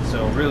pendant,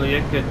 so really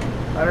it could...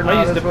 I don't know.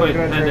 I used to put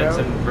pendants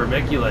in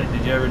vermiculite.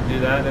 Did you ever do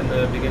that in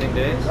the beginning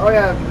days? Oh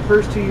yeah, for the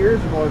first 2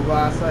 years of blowing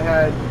glass, I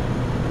had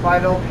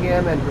 5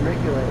 LPM and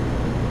vermiculite.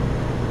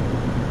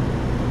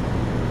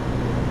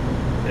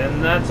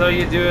 And that's how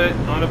you do it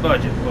on a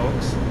budget,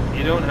 folks.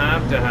 You don't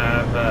have to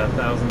have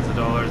thousands of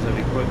dollars of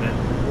equipment.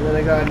 And then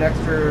I got an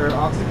extra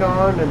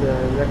oxycon, and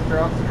then an extra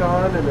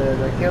oxycon, and then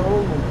a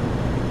kiln, and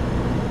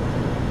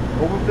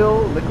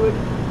overfill, liquid.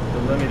 So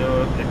let me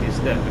know if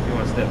you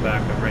want to step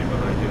back. I'm right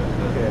behind you.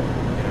 Okay.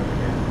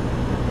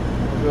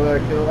 Get over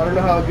here. I don't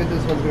know how good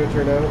this one's going to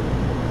turn out.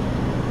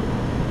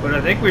 But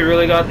I think we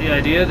really got the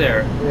idea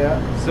there. Yeah.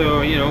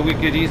 So, you know, we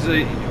could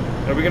easily...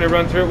 Are we going to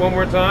run through it one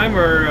more time,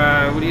 or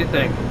what do you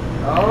think?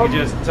 You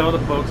just tell the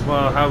folks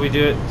how we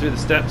do it through the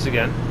steps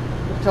again.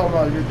 Tell them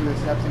how to do it through the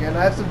steps again.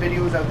 I have some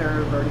videos out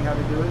there of already how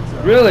to do it.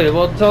 So. Really?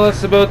 Well, tell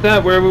us about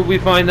that. Where would we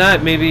find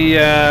that? Maybe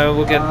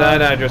we'll get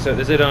that address out.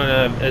 Is it a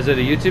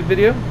YouTube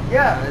video?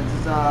 Yeah,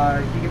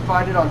 it's you can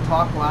find it on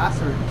Talk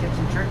Glass or Tips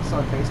and Tricks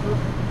on Facebook.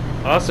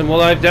 Awesome.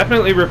 Well, I've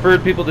definitely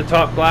referred people to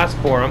Talk Glass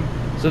Forum.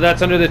 So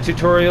that's under the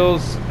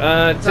tutorials,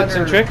 tips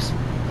and tricks?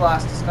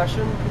 Glass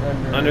discussion.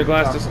 Under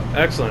glass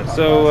excellent.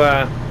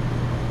 So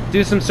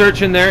do some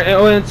search in there.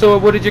 Oh, and so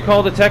what did you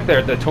call the tech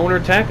there? The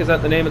toner tech? Is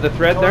that the name of the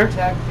thread there? Toner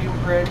tech, fume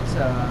print,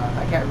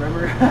 I can't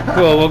remember.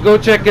 Cool, well go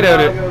check it out.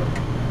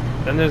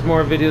 And there's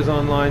more videos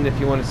online if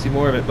you want to see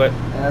more of it. But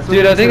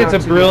dude, I think it's a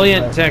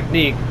brilliant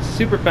technique.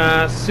 Super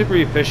fast, super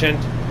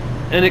efficient,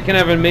 and it can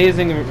have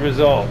amazing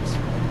results.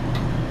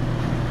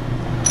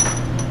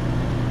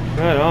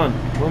 Right on.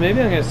 Well,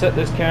 maybe I'm going to set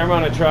this camera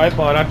on a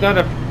tripod. I've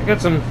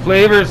got some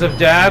flavors of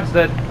dabs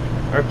that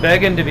are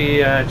begging to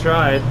be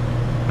tried.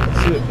 Let's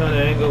see what kind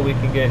of angle we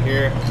can get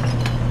here.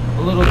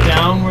 A little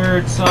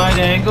downward side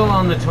angle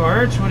on the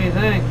torch. What do you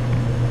think?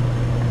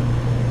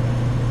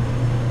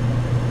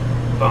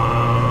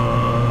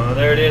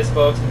 There it is,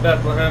 folks. The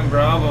Bethlehem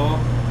Bravo.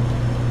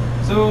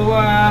 So,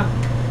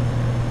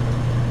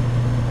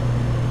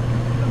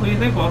 what do you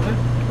think, Walter?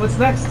 What's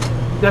next?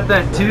 Got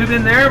that tube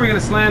in there. We're going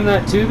to slam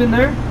that tube in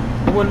there.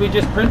 The one we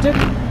just printed.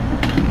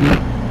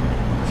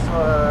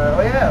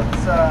 Oh yeah,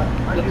 let's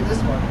undo this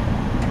one.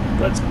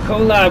 Let's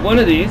collab one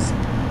of these.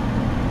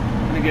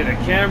 I'm going to get a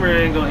camera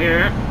angle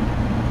here.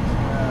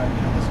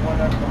 Get this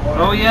one out of the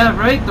water. Oh yeah,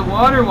 right, the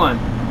water one.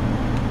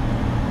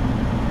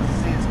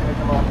 See, it's going to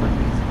come off pretty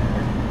easy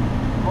there.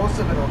 Most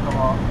of it will come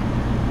off.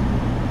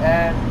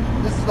 And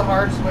this is the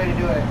hardest way to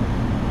do it.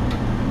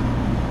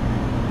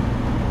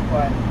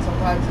 But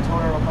sometimes the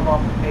toner will come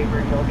off the paper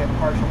and you'll get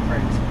partial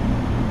print.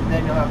 And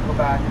then you'll have to go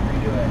back and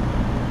redo it.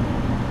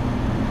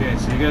 Okay,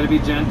 so you got to be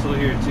gentle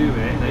here too,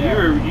 eh? Now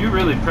yeah. you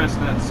really pressed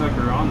that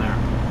sucker on there.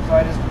 So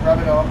I just rub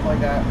it off like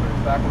that, put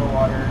it back in the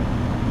water,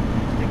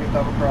 stick your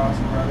thumb across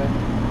and rub it.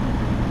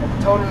 If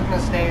the toner's going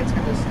to stay, it's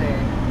going to stay.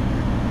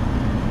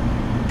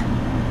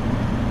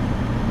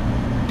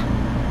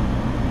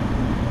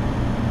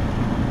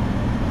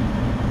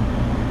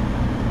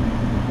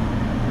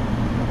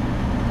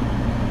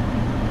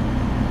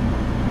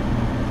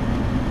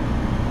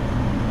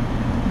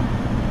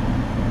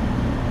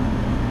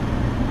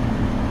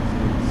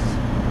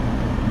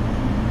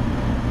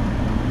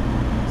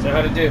 How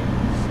to do?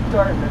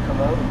 Starting to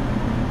come out.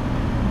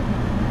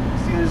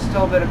 See, there's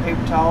still a bit of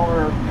paper towel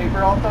or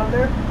paper left on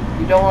there.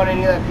 You don't want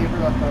any of that paper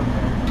left on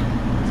there.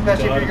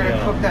 Especially if you're going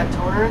to cook that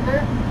toner in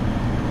there.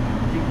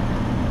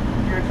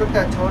 If you're going to cook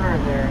that toner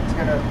in there, it's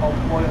going to help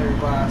boil your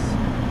glass.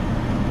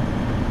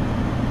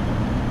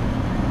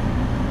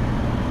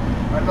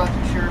 I'm not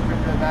too sure if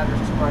it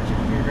matters too much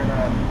if you're going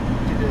to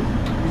use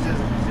it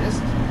as a resist.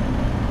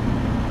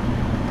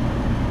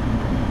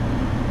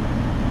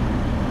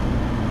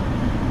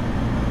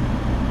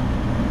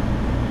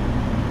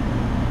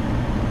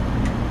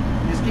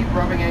 Keep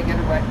rubbing it, get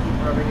it wet, keep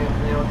rubbing it,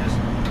 and it'll just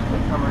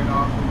come right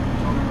off and the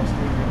toner will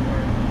stay right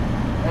there.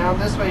 And on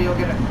this way you'll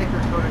get a thicker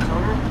coated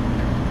toner,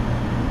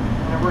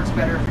 and it works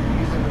better if you're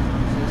using it as a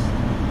resist.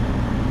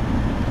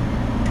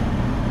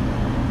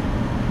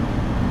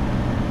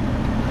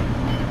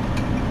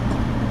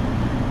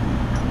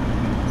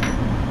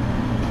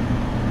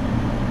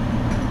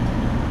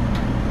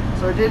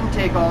 So it didn't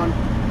take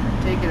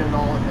it in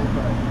all of it,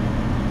 but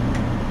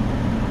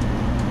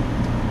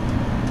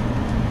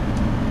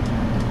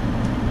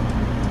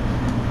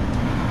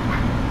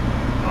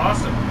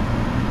awesome.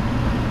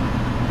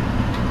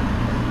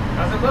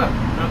 How's it look?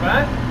 Not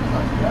bad?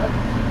 Not too bad.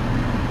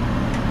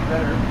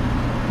 Better.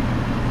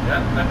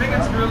 Yeah, I think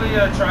it's really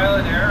trial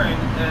and error,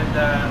 and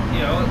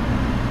you know,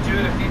 do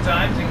it a few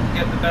times and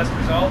get the best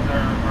result,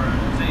 or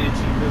so you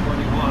achieve the one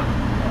you want.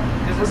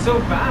 Because it's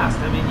so fast.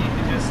 I mean, you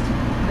can just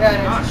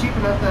it's cheap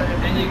enough that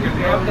and you can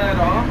rub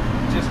that off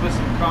just with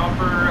some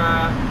copper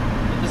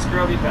with the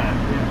scrubby pad.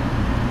 Yeah.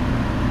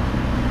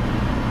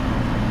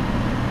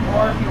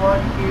 Or if you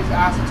want, you can use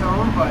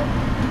acetone, but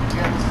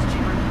again, this is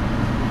cheaper.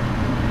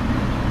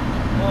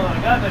 Well,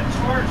 I got the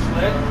torch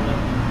lit.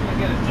 I'm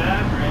gonna get a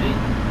jab ready.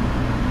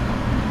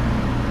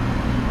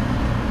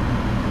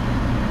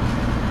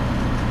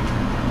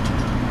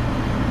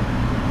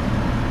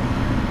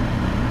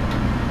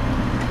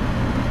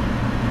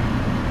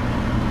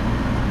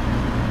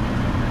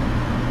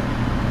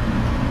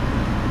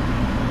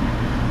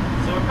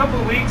 So a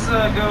couple of weeks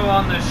ago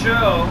on the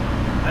show,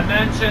 I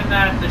mentioned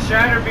that the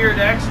Shatterbeard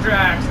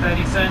extracts that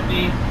he sent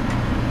me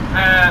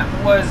had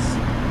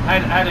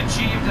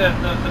achieved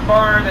the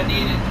bar that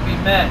needed to be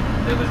met.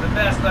 It was the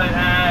best I'd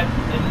had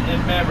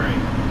in memory.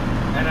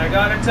 And I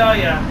gotta tell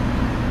you,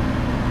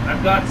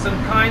 I've got some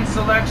Kind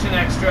Selection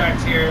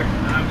extract here,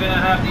 and I'm gonna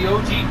have the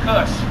OG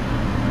Kush,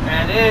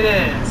 and it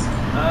is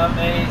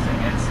amazing.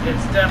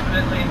 It's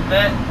definitely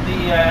met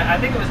the I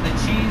think it was the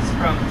cheese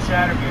from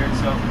Shatterbeard,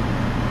 so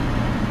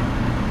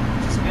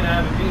gonna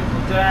have a beautiful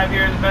dab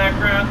here in the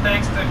background,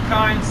 thanks to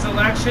Kind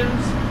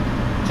Selections.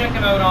 Check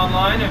them out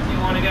online if you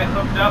want to get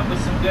hooked up with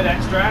some good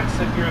extracts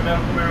if you're a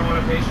medical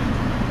marijuana patient.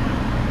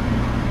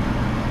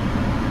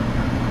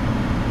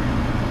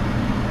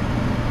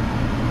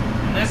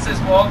 And this is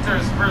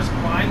Walter's first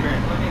blind rig.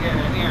 Let me get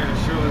in here and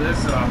show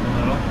this off a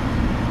little.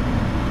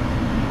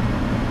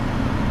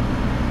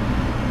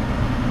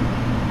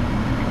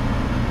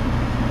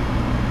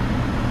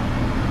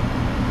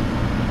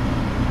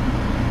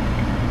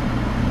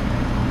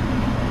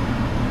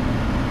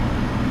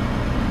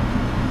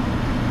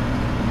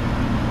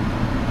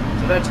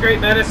 That's great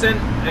medicine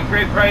and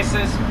great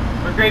prices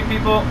for great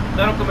people,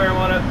 medical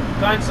marijuana,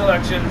 Kind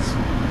Selections.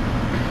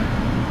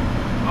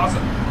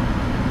 Awesome.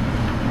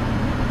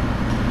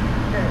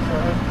 Okay, so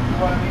you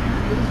want me to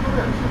redo this one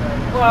or should I?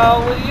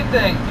 Well, what do you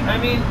think? I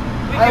mean,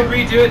 we can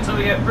redo it till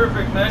we get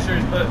perfect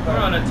measures, but we're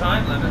on a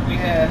time limit. We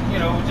can, you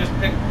know, just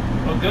pick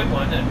a good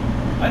one, and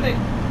I think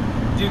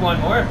do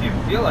one more if you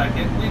feel like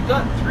it. We've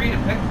got 3 to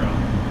pick from,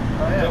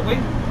 don't we?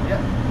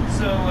 Yeah.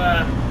 So,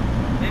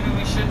 maybe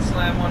we should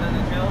slam one in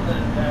the kiln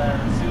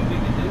and see what we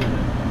can do with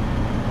it.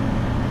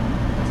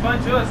 It's fun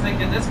too. I was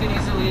thinking this can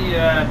easily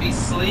be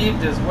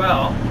sleeved as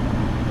well.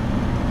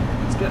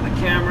 Let's get the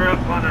camera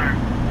up on our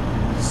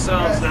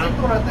cells now.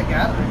 I one at the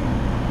gathering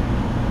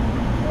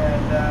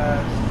and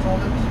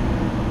sold it to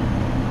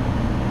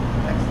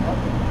Next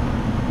Level.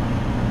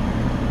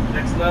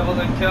 Next Level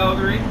in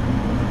Calgary.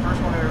 The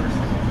first one I ever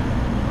seen.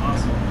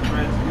 Awesome.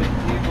 Friends, good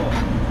people.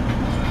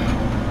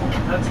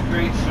 That's a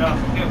great shop.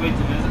 Can't wait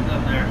to visit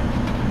them there.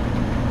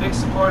 Big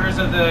supporters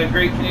of the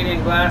Great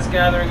Canadian Glass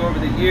Gathering over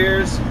the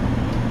years.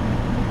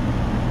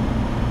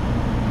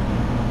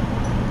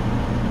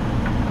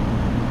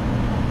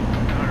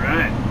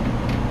 Alright.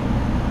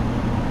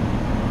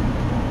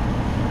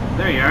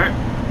 There you are.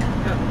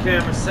 Got the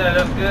camera set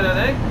up good, I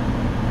think.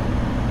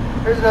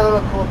 Here's another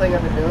little cool thing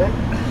I've been doing.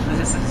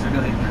 This is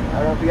really... I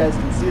don't know if you guys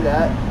can see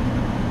that.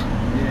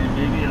 Yeah,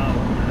 maybe I'll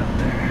hold it up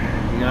there.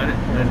 You got it?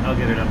 Then I'll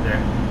get it up there.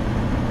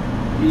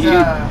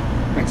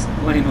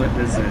 Explain what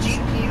this is. A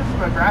GPU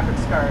from a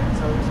graphics card,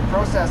 so there's a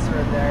processor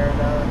in there,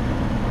 and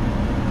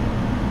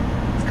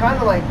it's kind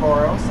of like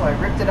Boro, so I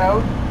ripped it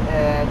out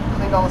and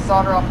cleaned all the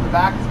solder off the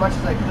back as much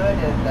as I could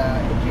and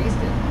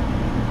encased it.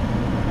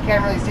 You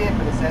can't really see it,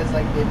 but it says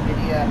like the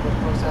NVIDIA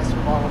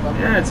processor model number.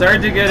 Yeah, it's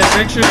hard to get a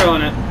picture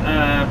on it,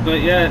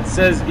 but yeah, it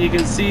says you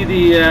can see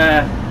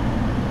the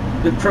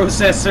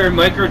processor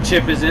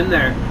microchip is in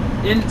there,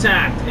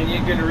 intact, and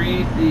you can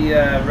read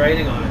the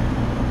writing on it.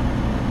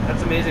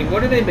 That's amazing.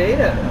 What are they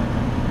made out of?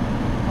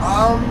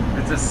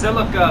 It's a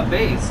silica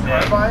base,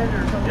 right? Carbide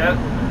or something? Yep.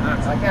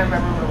 I can't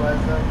remember what it was.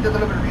 Did a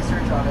little bit of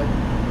research on it.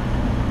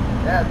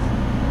 Yeah, it's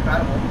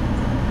incredible.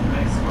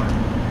 Nice one.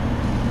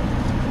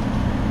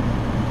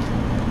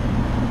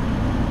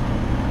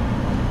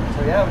 So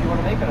yeah, what do you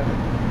want to make out of it?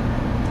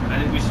 I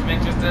think we should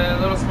make just a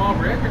little small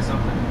brick or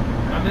something.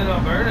 I'm in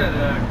Alberta,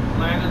 the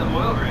land of the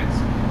oil rigs.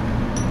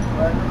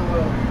 Land of the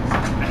oil rigs.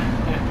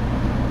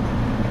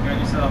 You got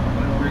yourself a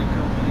oil rig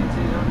company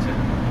too, don't you?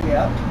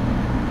 Yeah.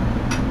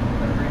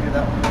 Better redo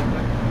that one real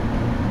quick.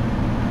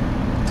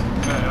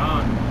 Right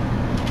on.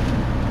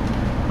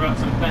 Brought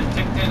some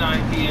Penticton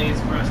IPAs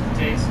for us to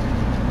taste.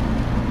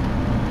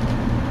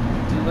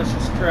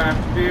 Delicious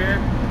craft beer.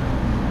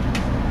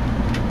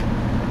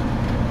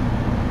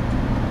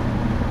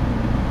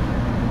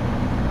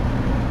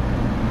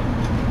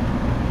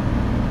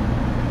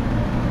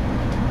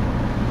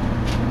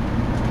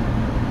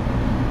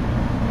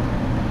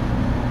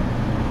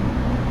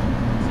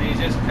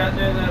 Cutting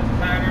in the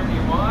pattern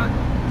you want.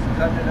 Just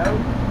cutting it out.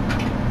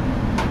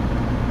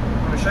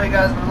 I'm going to show you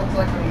guys what it looks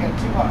like when you get it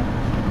too hot.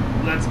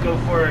 Let's go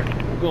for it.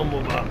 Gumbo.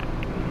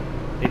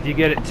 If you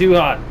get it too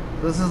hot.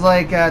 This is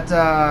like at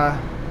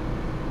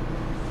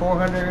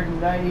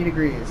 490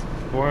 degrees.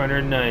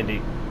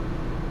 490.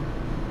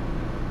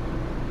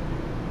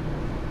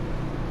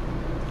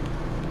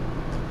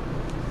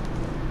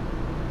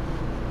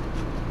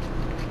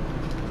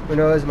 Who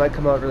knows? It might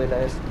come out really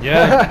nice.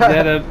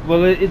 Yeah.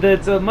 Well,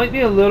 it might be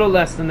a little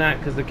less than that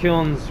because the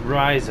kiln's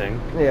rising.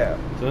 Yeah.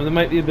 So there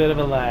might be a bit of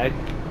a lag.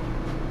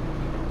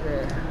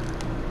 Yeah.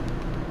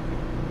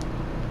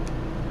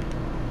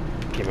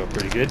 Came out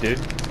pretty good, dude.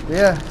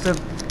 Yeah. So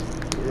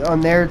on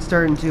there, it's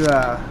starting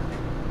to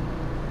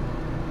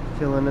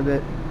fill in a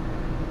bit.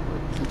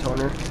 Some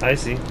toner. I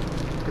see.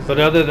 But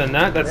other than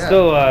that, that's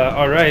still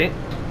all right.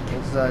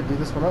 Let's do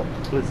this one up.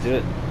 Let's do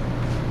it.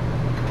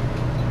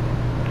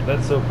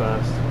 That's so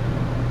fast.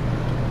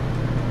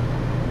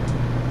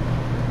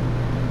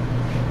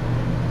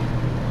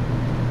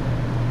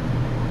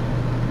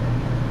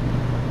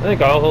 I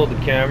think I'll hold the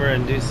camera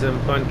and do some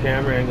fun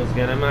camera angles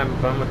again. I'm having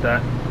fun with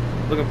that.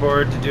 Looking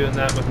forward to doing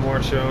that with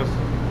more shows.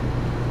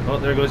 Oh,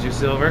 there goes your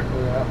silver.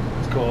 Yeah.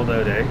 It's cold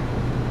out, eh?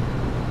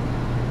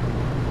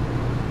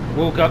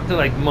 Woke up to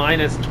like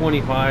minus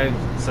 25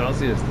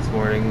 Celsius this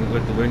morning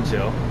with the wind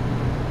chill.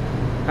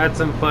 Had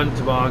some fun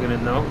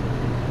tobogganing though.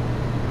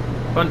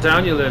 Fun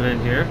town you live in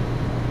here.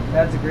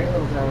 That's a great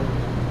little town.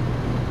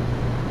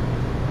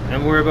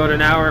 And we're about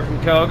an hour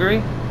from Calgary.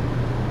 Is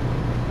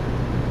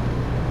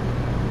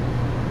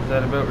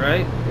that about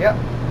right? Yep,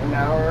 an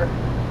hour.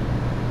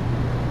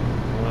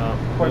 Well,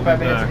 45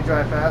 minutes if you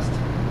drive fast.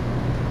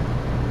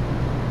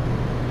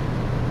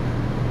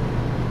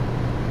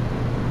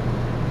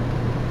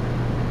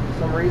 For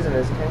some reason, I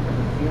just can't get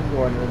the fume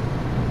going as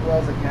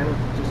well as I can with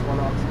just one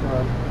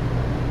oxycon.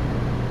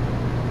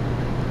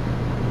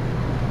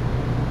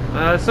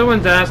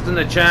 Someone's asked in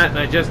the chat, and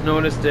I just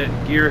noticed it.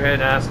 Gearhead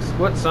asks,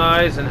 what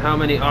size and how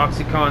many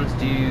oxycons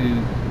do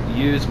you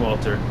use,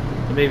 Walter?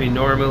 Maybe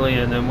normally,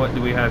 and then what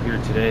do we have here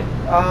today?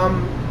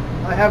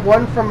 I have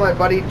one from my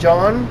buddy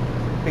John,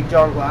 Big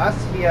John Glass.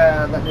 He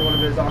lent me one of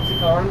his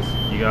oxycons.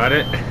 You got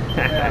it?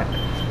 Yeah.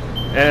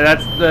 Yeah,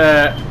 that's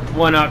the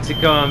one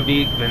oxycon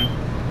Beekman.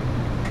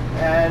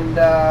 And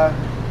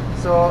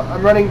so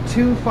I'm running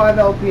 2 5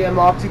 LPM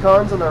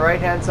oxycons on the right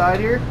hand side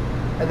here,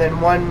 and then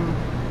one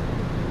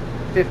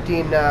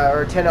 15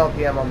 or 10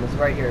 LPM on this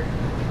right here,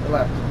 the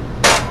left.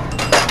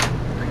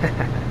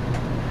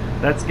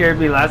 That scared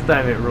me last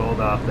time it rolled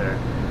off there.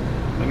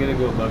 I'm gonna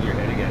go above your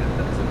head again if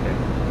that's okay.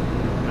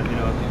 Let me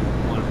know if you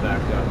want to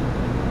back up.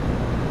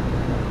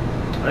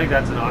 I think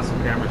that's an awesome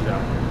camera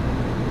shot.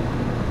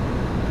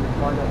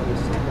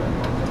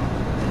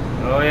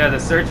 Oh yeah, the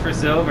search for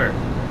silver.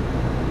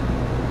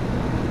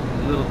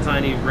 A little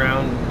tiny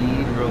brown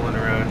bead rolling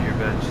around your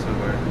bench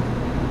somewhere.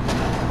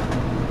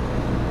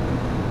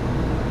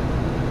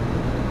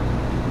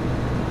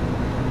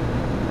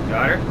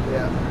 Got her?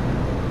 Yeah.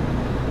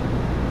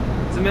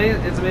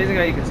 It's amazing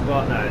how you can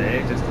spot that,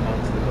 eh? Just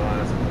amongst the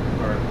glass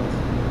particles.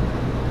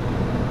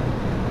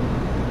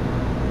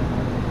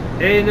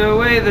 Hey, no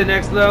way, the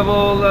next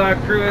level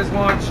crew is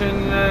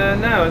watching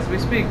now as we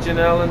speak.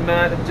 Janelle and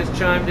Matt have just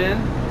chimed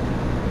in.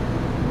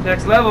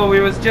 Next level, we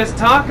was just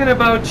talking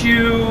about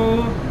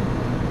you.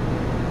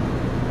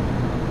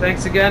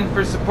 Thanks again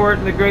for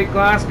supporting the Great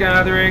Glass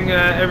Gathering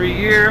every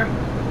year.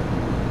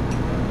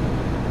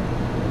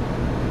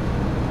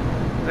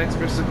 Thanks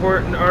for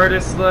supporting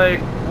artists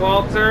like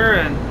Walter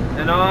and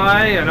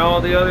I and all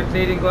the other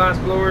Canadian glass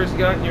blowers you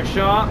got in your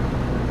shop.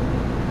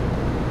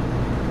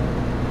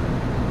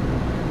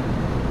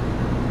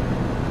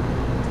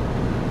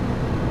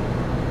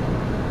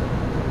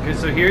 Okay,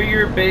 so here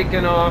you're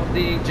baking off have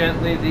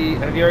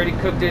you already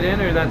cooked it in,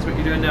 or that's what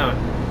you're doing now?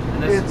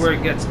 And this is where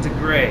it gets to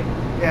gray.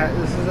 Yeah,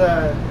 this is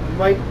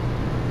might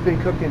have been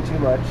cooked in too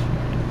much.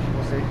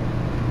 We'll see.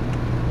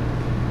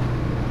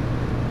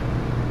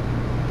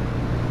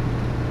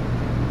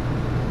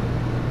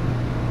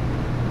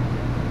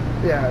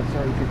 Yeah, it's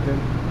already cooked in.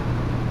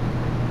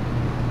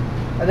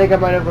 I think I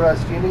might have, when I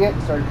was fuming it,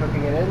 started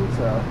cooking it in,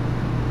 so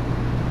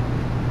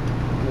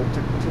it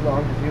took too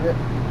long to fume it.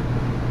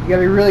 You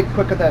gotta be really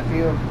quick with that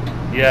fume.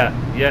 Yeah,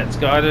 it's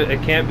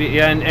it can't be,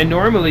 yeah, and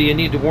normally you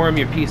need to warm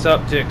your piece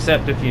up to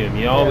accept a fume.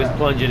 You always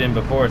plunge it in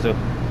before, so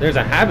there's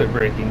a habit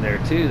breaking there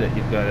too that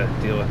you've got to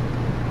deal with.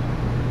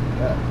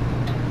 Yeah.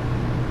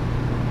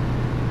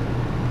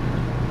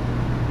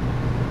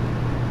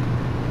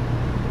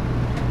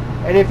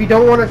 And if you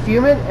don't want to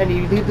fume it and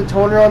you leave the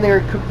toner on there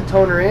and cook the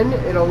toner in,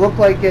 it'll look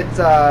like it's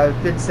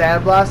been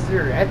sandblasted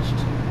or etched.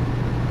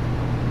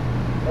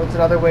 That's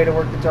another way to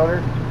work the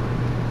toner.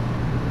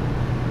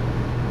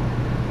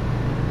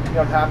 You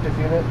don't have to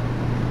fume it.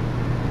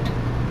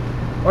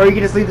 Or you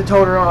can just leave the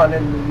toner on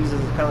and use it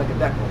as kind of like a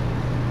decal.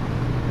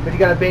 But you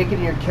gotta bake it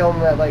in your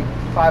kiln at like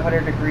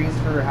 500 degrees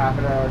for half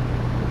an hour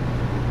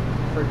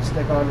for it to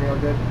stick on real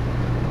good.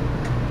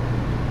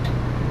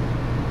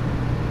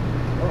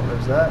 Oh,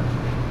 there's that.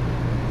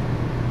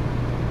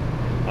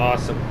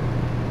 Awesome.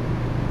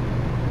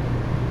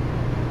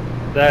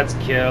 That's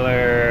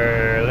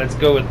killer. Let's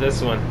go with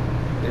this one.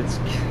 It's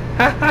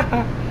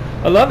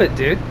I love it,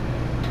 dude.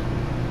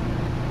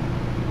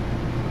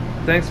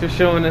 Thanks for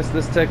showing us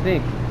this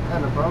technique.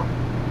 No problem.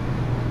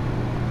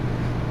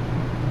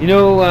 You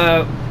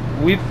know,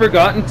 we've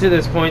forgotten to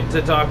this point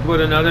to talk about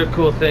another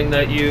cool thing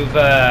that you've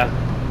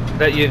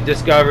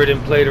discovered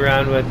and played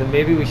around with, and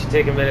maybe we should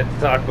take a minute to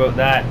talk about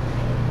that.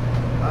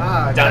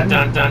 Dun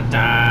dun dun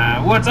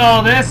dun! What's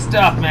all this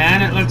stuff,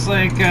 man? It looks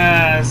like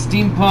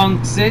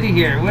steampunk city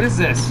here. What is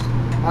this?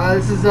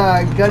 This is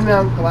gun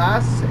mount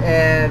glass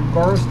and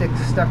borrow sticks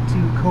stuck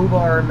to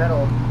Cobar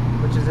metal,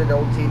 which is in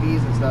old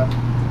TVs and stuff.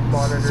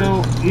 Monitors.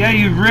 So yeah,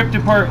 you've ripped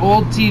apart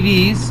old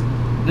TVs,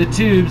 the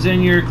tubes,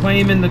 and you're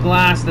claiming the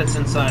glass that's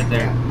inside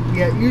there.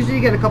 Yeah, usually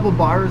you get a couple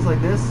bars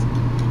like this,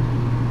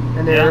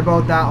 and they're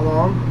about that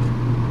long.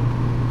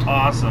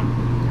 Awesome.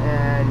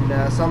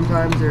 And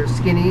sometimes they're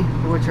skinny,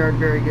 which aren't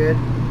very good,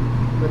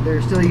 but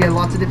they're still, you get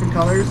lots of different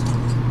colors,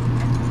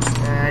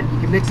 and you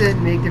can mix it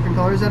and make different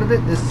colors out of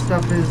it. This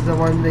stuff is the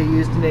one they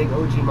use to make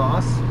OG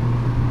moss.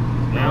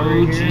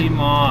 OG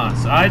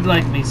moss. I'd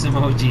like me some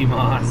OG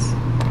moss.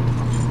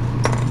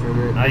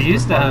 I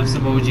used to have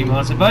some OG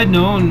moss. If I'd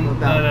known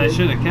that, I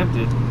should have kept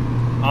it.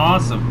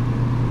 Awesome.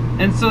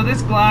 And so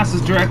this glass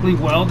is directly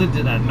welded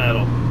to that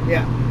metal.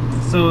 Yeah.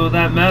 So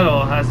that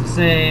metal has the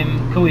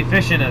same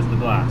coefficient as the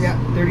glass. Yeah,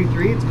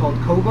 33. It's called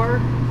Cobar,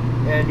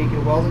 and you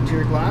can weld it to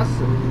your glass.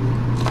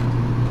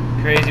 And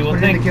crazy. Well,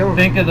 Put it in the kiln.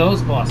 think of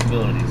those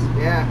possibilities.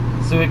 Yeah.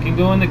 So it can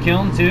go in the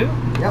kiln too?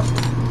 Yep.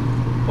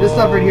 This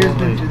stuff right here has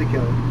been through the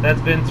kiln.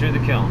 That's been through the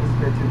kiln. It's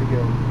been through the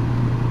kiln.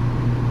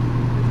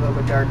 It's a little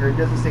bit darker. It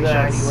doesn't stay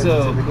shiny That's once so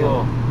it's in the cool.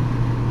 kiln.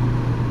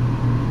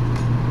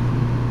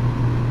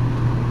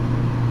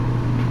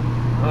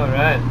 All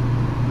right.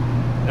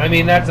 I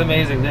mean, that's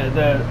amazing.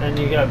 And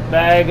you got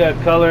bag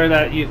of color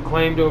that you've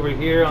claimed over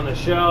here on the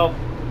shelf.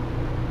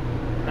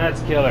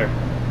 That's killer.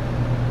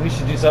 We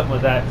should do something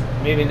with that.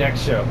 Maybe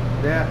next show.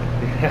 Yeah.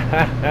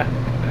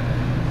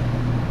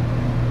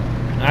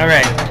 All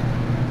right.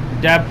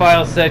 Dab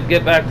File said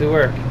get back to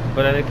work,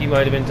 but I think he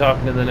might have been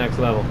talking to the next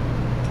level.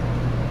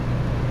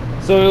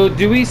 So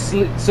do we?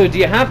 So do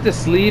you have to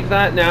sleeve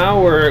that now,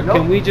 or Nope.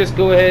 can we just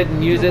go ahead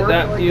and use it?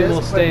 That like fume this,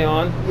 will stay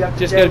on. You have to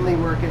Just gently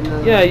work in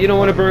the. Yeah, you don't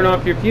want to burn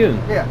off your fume.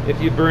 Yeah. If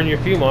you burn your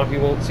fume off, you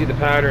won't see the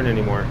pattern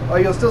anymore. Oh,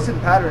 you'll still see the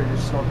pattern. It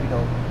just won't be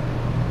no.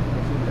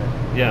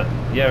 Yeah.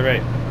 Yeah.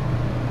 Right.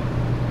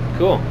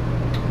 Cool.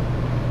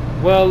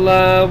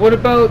 Well, what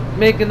about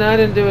making that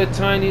into a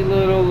tiny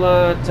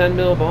little 10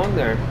 mil bong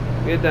there?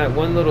 We had that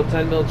one little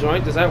 10 mil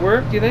joint. Does that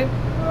work? Do you think?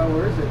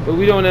 Where is it? But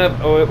we don't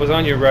have. Oh, it was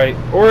on your right.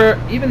 Or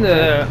even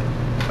a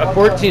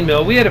 14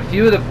 mil. We had a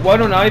few of the. Why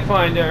don't I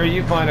find, or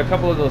you find a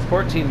couple of those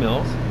 14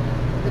 mils,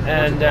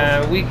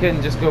 and we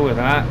can just go with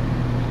that,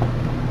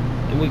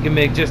 and we can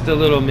make just a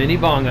little mini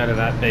bong out of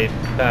that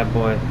bad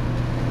boy.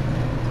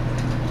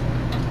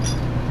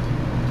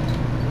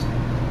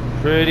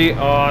 Pretty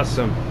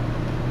awesome.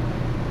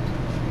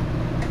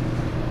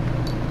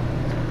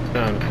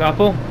 Found a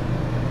couple.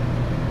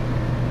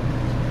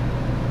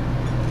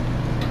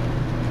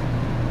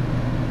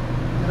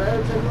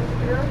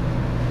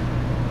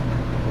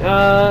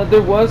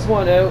 There was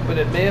one out, but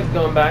it may have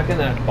gone back in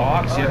that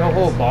box. You have a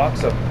whole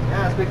box of them.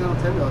 Yeah, let's make a little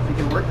 10 mil if you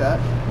can work that.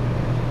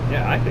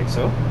 Yeah, I think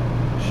so.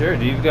 Sure.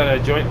 Do you got a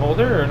joint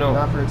holder or no?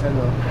 Not for a 10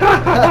 mil. No,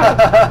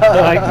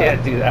 I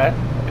can't do that.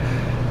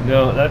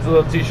 No, that's a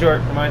little too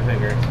short for my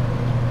fingers.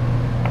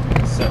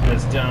 Set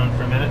this down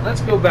for a minute.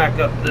 Let's go back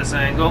up this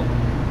angle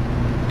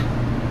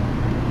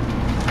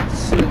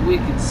so that we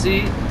can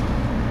see.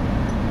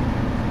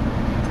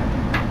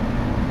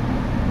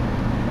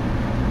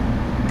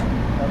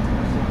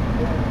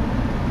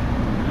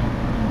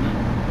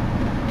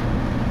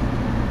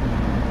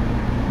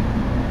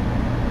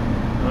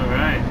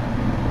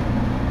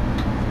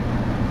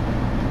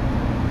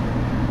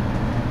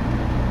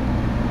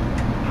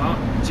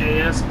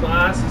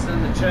 Glass is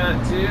in the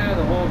chat too.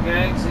 The whole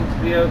gang seems to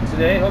be out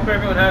today. Hope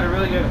everyone had a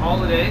really good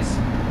holidays.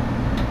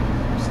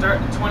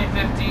 Starting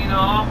 2015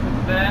 off with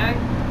the bag.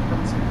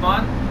 Having some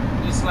fun.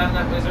 Did you slam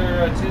that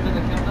whizzer tube in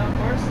the kiln now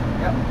for us?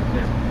 Yep.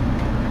 Okay.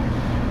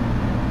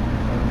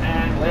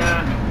 And right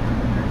on.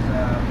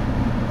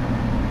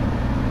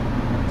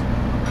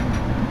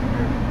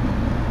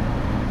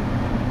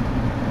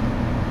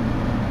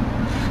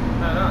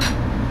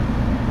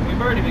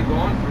 We've already been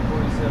going for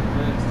 47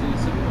 minutes too,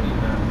 so we don't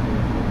even have to do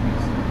a full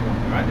piece.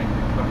 I think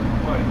we've covered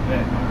quite a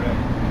bit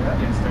already. Yeah.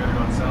 Get started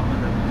on something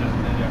and then just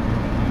maybe after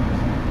we do this.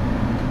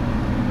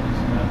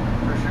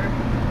 For sure.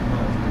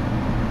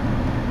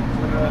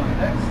 What about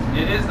next?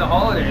 It is the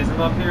holidays. I'm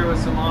up here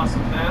with some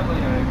awesome family.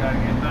 I gotta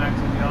get back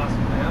to the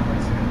awesome family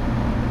soon.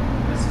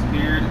 Mrs.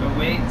 Beard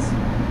awaits.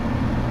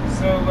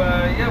 So,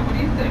 yeah, what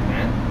do you think,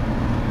 man?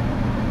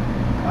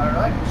 I don't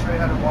know. I can show you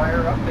how to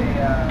wire up a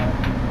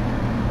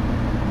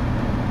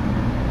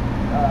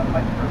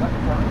pipe for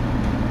electro-forming.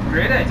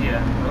 Great idea.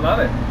 I love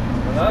it.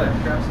 I love it.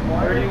 Grab some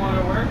wire. Where do you want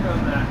to work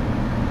on that?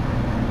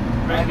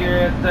 Right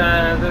here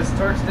at this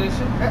torch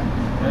station? Yeah.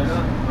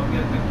 I'll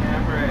get the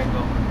camera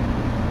angle.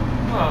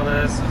 Well,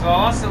 this is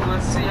awesome.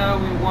 Let's see how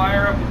we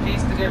wire up a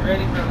piece to get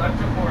ready for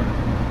electroforming.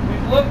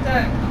 We've looked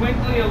at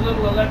quickly a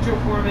little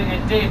electroforming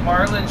at Dave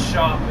Marlin's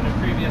shop in a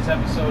previous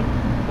episode,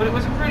 but it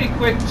was a pretty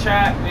quick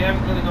chat. We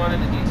haven't really gone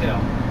into detail.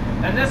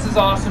 And this is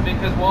awesome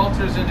because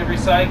Walter's into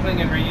recycling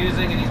and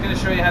reusing, and he's going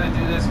to show you how to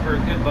do this for a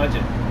good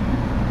budget.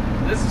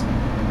 This is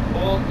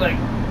old, like,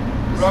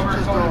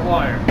 rubber-coated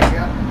wire.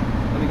 Yeah.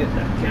 Let me get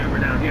that camera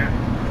down here.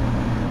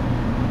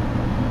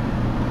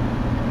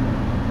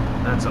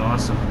 That's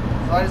awesome.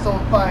 So I just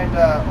find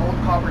old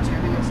copper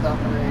tubing and stuff,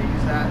 and I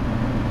use that.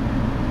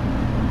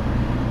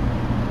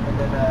 And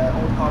then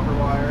old copper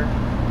wire.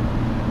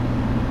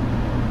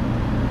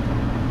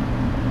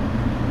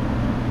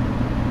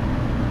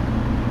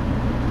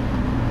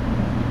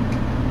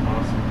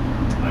 Awesome.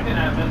 I'm gonna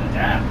have another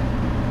dab.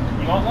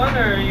 You want one,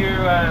 or are you?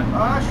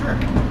 Sure.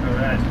 All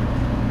right.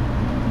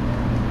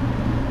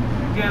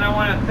 Again, I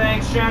want to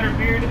thank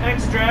Redbeard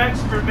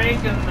Extracts for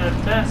making the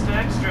best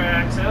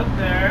extracts out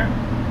there.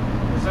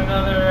 There's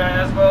another,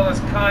 as well as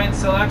Kind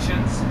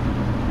Selections.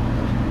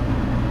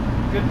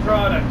 Good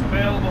product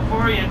available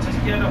for you.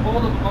 Just get a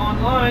hold of them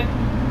online.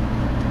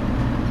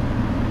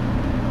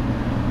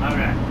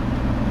 Alright.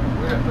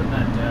 We're going to put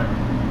that down.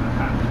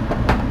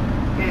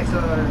 Okay, so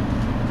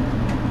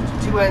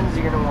there's two ends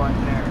you're going to want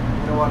there.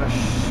 You're going to want a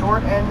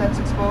short end that's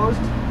exposed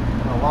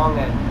and a long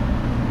end.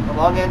 The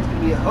long end's going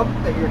to be a hook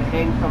that you're going to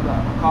hang from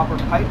a copper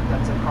pipe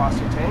that's across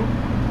your tank.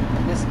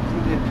 And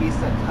misglued piece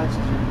that touches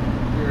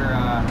your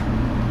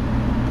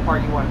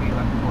part you want to be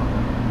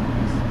electro-forming.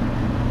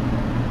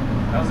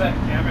 How's that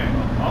camera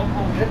angle? I'll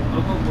go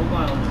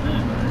mobile in a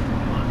minute, but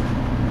come on.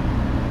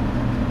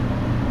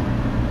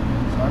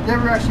 So I've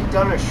never actually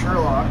done a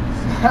Sherlock,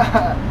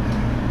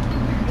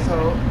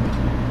 so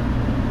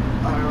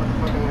I don't know what the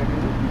fuck I'm gonna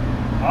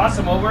do.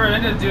 Awesome. Well, we're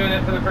into doing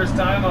it for the first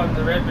time on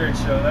the Redbeard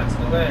Show. That's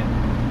the way.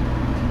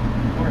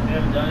 Or if you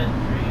haven't done it in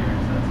 3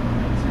 years, that's the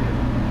way too.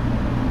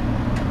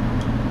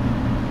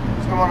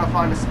 Just gonna want to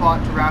find a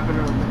spot to wrap it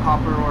with the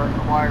copper or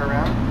the wire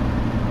around.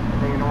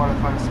 And then you're gonna want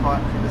to find a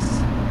spot for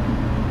this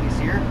piece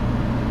here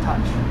to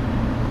touch.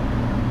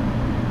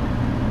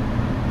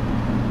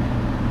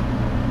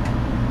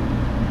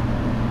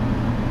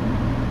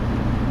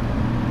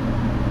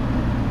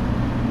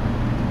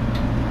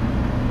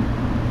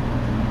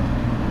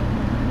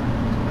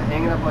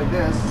 Hang it up like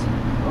this.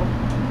 Oh.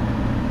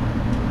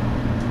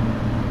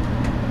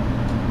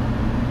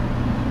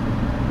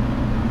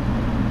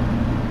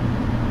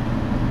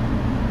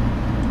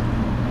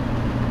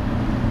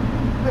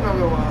 Been a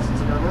little while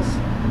since I've done this. So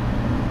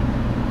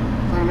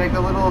I'm gonna make a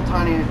little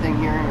tiny thing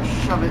here and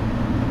shove it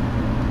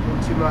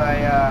into my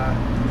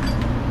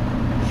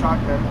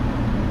shotgun.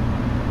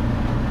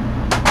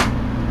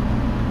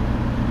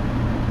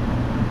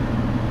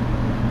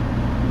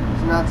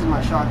 So now it's in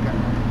my shotgun.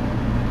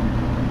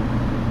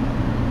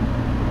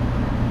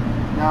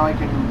 Now I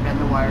can bend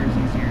the wires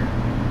easier.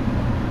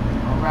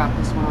 I'll wrap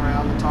this one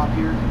around the top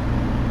here.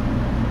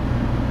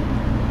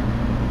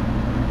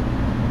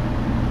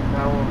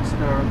 Now it won't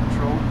spin out of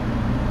control.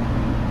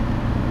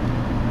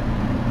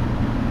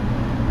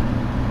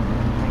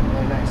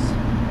 Really nice.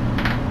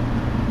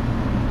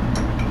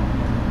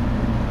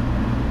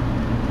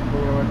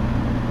 You know what?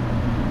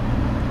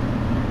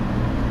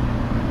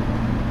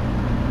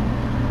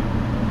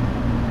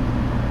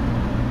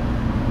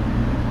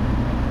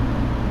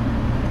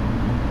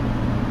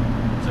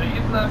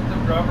 Left the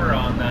rubber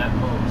on that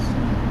hose.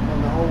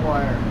 On the whole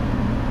wire.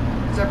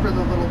 Except for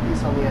the little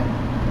piece on the end.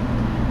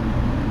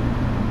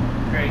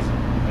 Crazy.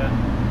 Yeah.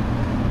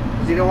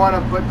 Because you don't want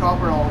to put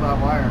copper on all that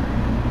wire.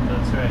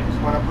 That's right. You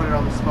just want to put it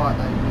on the spot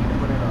that you need to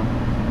put it on.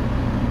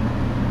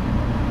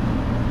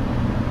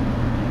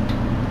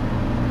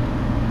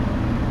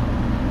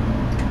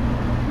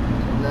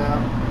 So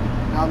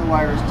now the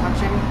wire is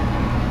touching.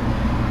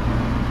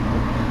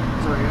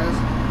 Sorry guys.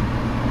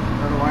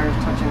 Now the wire is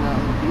touching that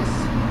little piece.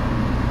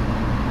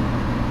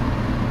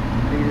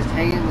 You just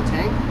hang it in the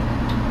tank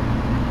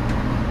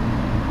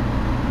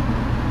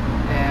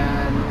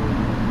and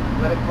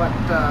let it collect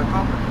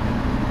copper.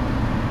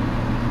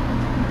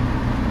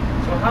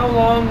 So how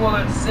long will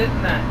it sit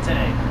in that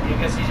tank? I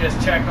guess you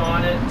just check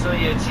on it until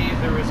you achieve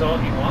the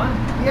result you want?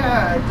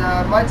 Yeah,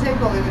 my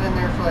tank I'll leave it in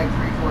there for like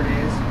 3-4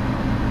 days.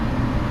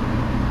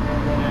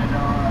 And then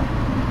I'll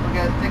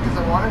get it thick as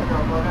I want it and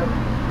I'll blow it out.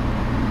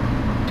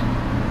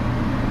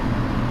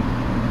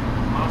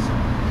 Awesome.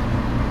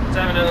 Let's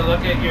have another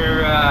look at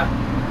your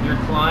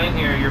cline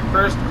here. Your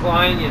first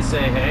cline, you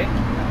say, hey?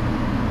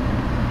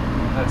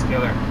 That's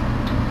killer.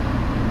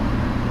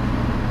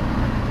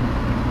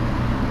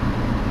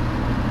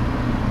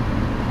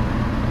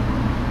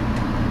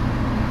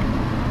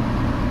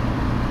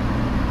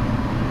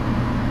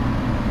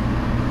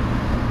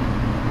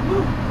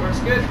 Woo, works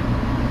good.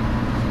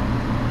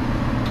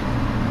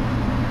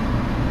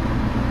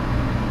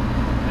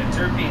 The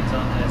terpenes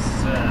on this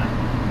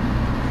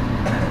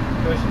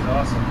push is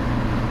awesome.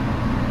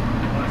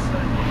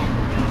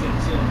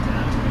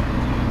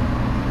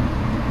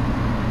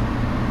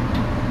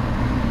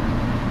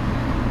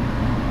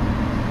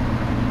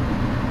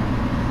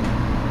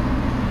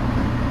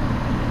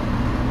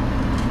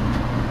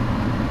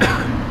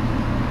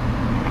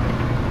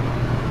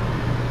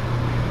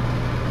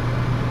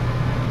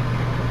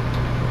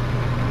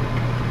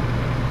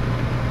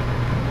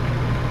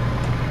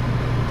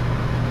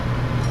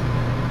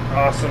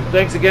 Awesome.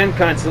 Thanks again,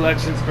 Kind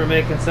Selections, for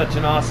making such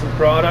an awesome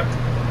product.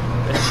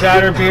 And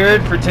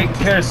Shatterbeard for taking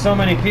care of so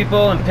many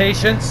people and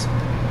patients.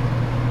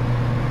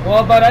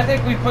 Well, but I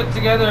think we put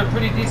together a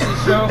pretty decent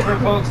show for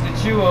folks to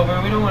chew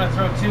over. We don't want to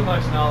throw too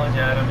much knowledge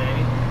at them,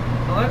 maybe.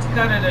 So let's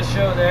cut it a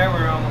show there.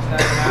 We're almost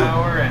at an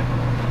hour, and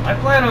I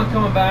plan on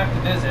coming back to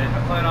visit.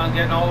 I plan on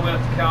getting all the way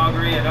up to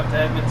Calgary and up to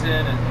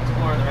Edmonton and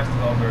exploring the rest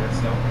of Alberta.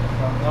 So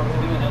I'd love to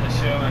do another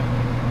show. And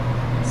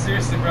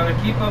seriously, brother,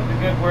 keep up the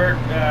good work.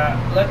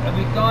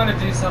 We gotta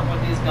do something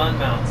with these gun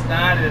mounts.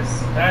 That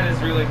is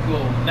really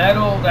cool.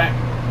 Metal that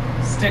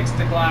sticks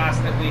to glass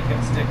that we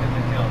can stick in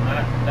the kiln.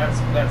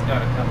 That's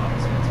gotta come up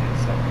soon too.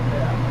 So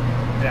yeah,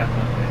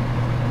 definitely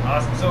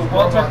awesome. So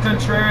Walter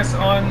Contreras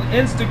on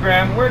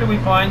Instagram. Where do we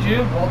find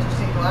you? Walter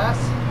C.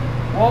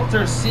 Glass.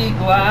 Walter C.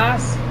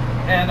 Glass.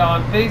 And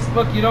on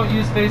Facebook, you don't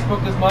use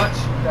Facebook as much.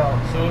 No.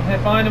 So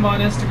find him on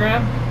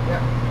Instagram.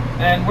 Yeah.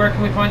 And where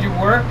can we find your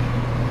work?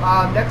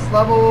 Next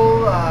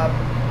Level,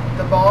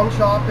 the Bong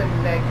Shop in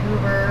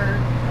Vancouver,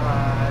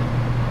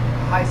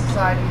 High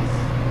Societies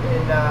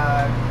in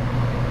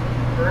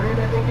Vernon,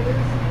 I think it is.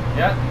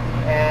 Yeah.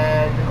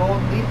 And the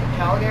Golden Leaf in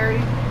Calgary,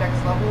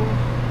 Next Level,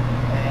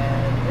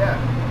 and Yeah,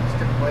 just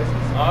different places.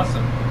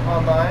 Awesome.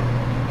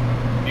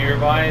 Online.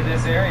 Nearby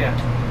this area,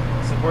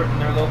 supporting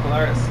their local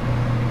artists.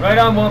 Right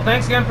on. Well,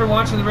 thanks again for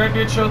watching the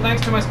Redbeard Show.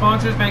 Thanks to my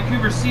sponsors,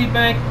 Vancouver Seed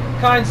Bank,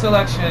 Kind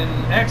Selection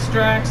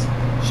Extracts,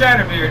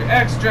 Shatterbeard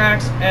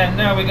Extracts, and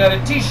now we got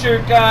a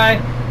t-shirt guy,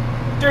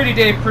 Dirty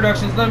Dave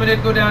Productions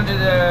Limited. Go down to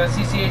the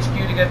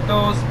CCHQ to get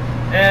those.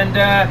 And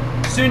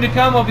soon to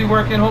come, I'll be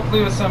working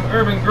hopefully with some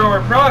urban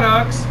grower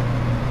products.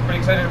 Pretty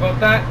excited about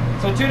that.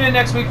 So tune in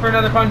next week for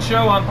another fun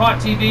show on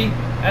Pot TV.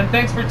 And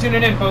thanks for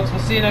tuning in, folks. We'll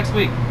see you next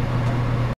week.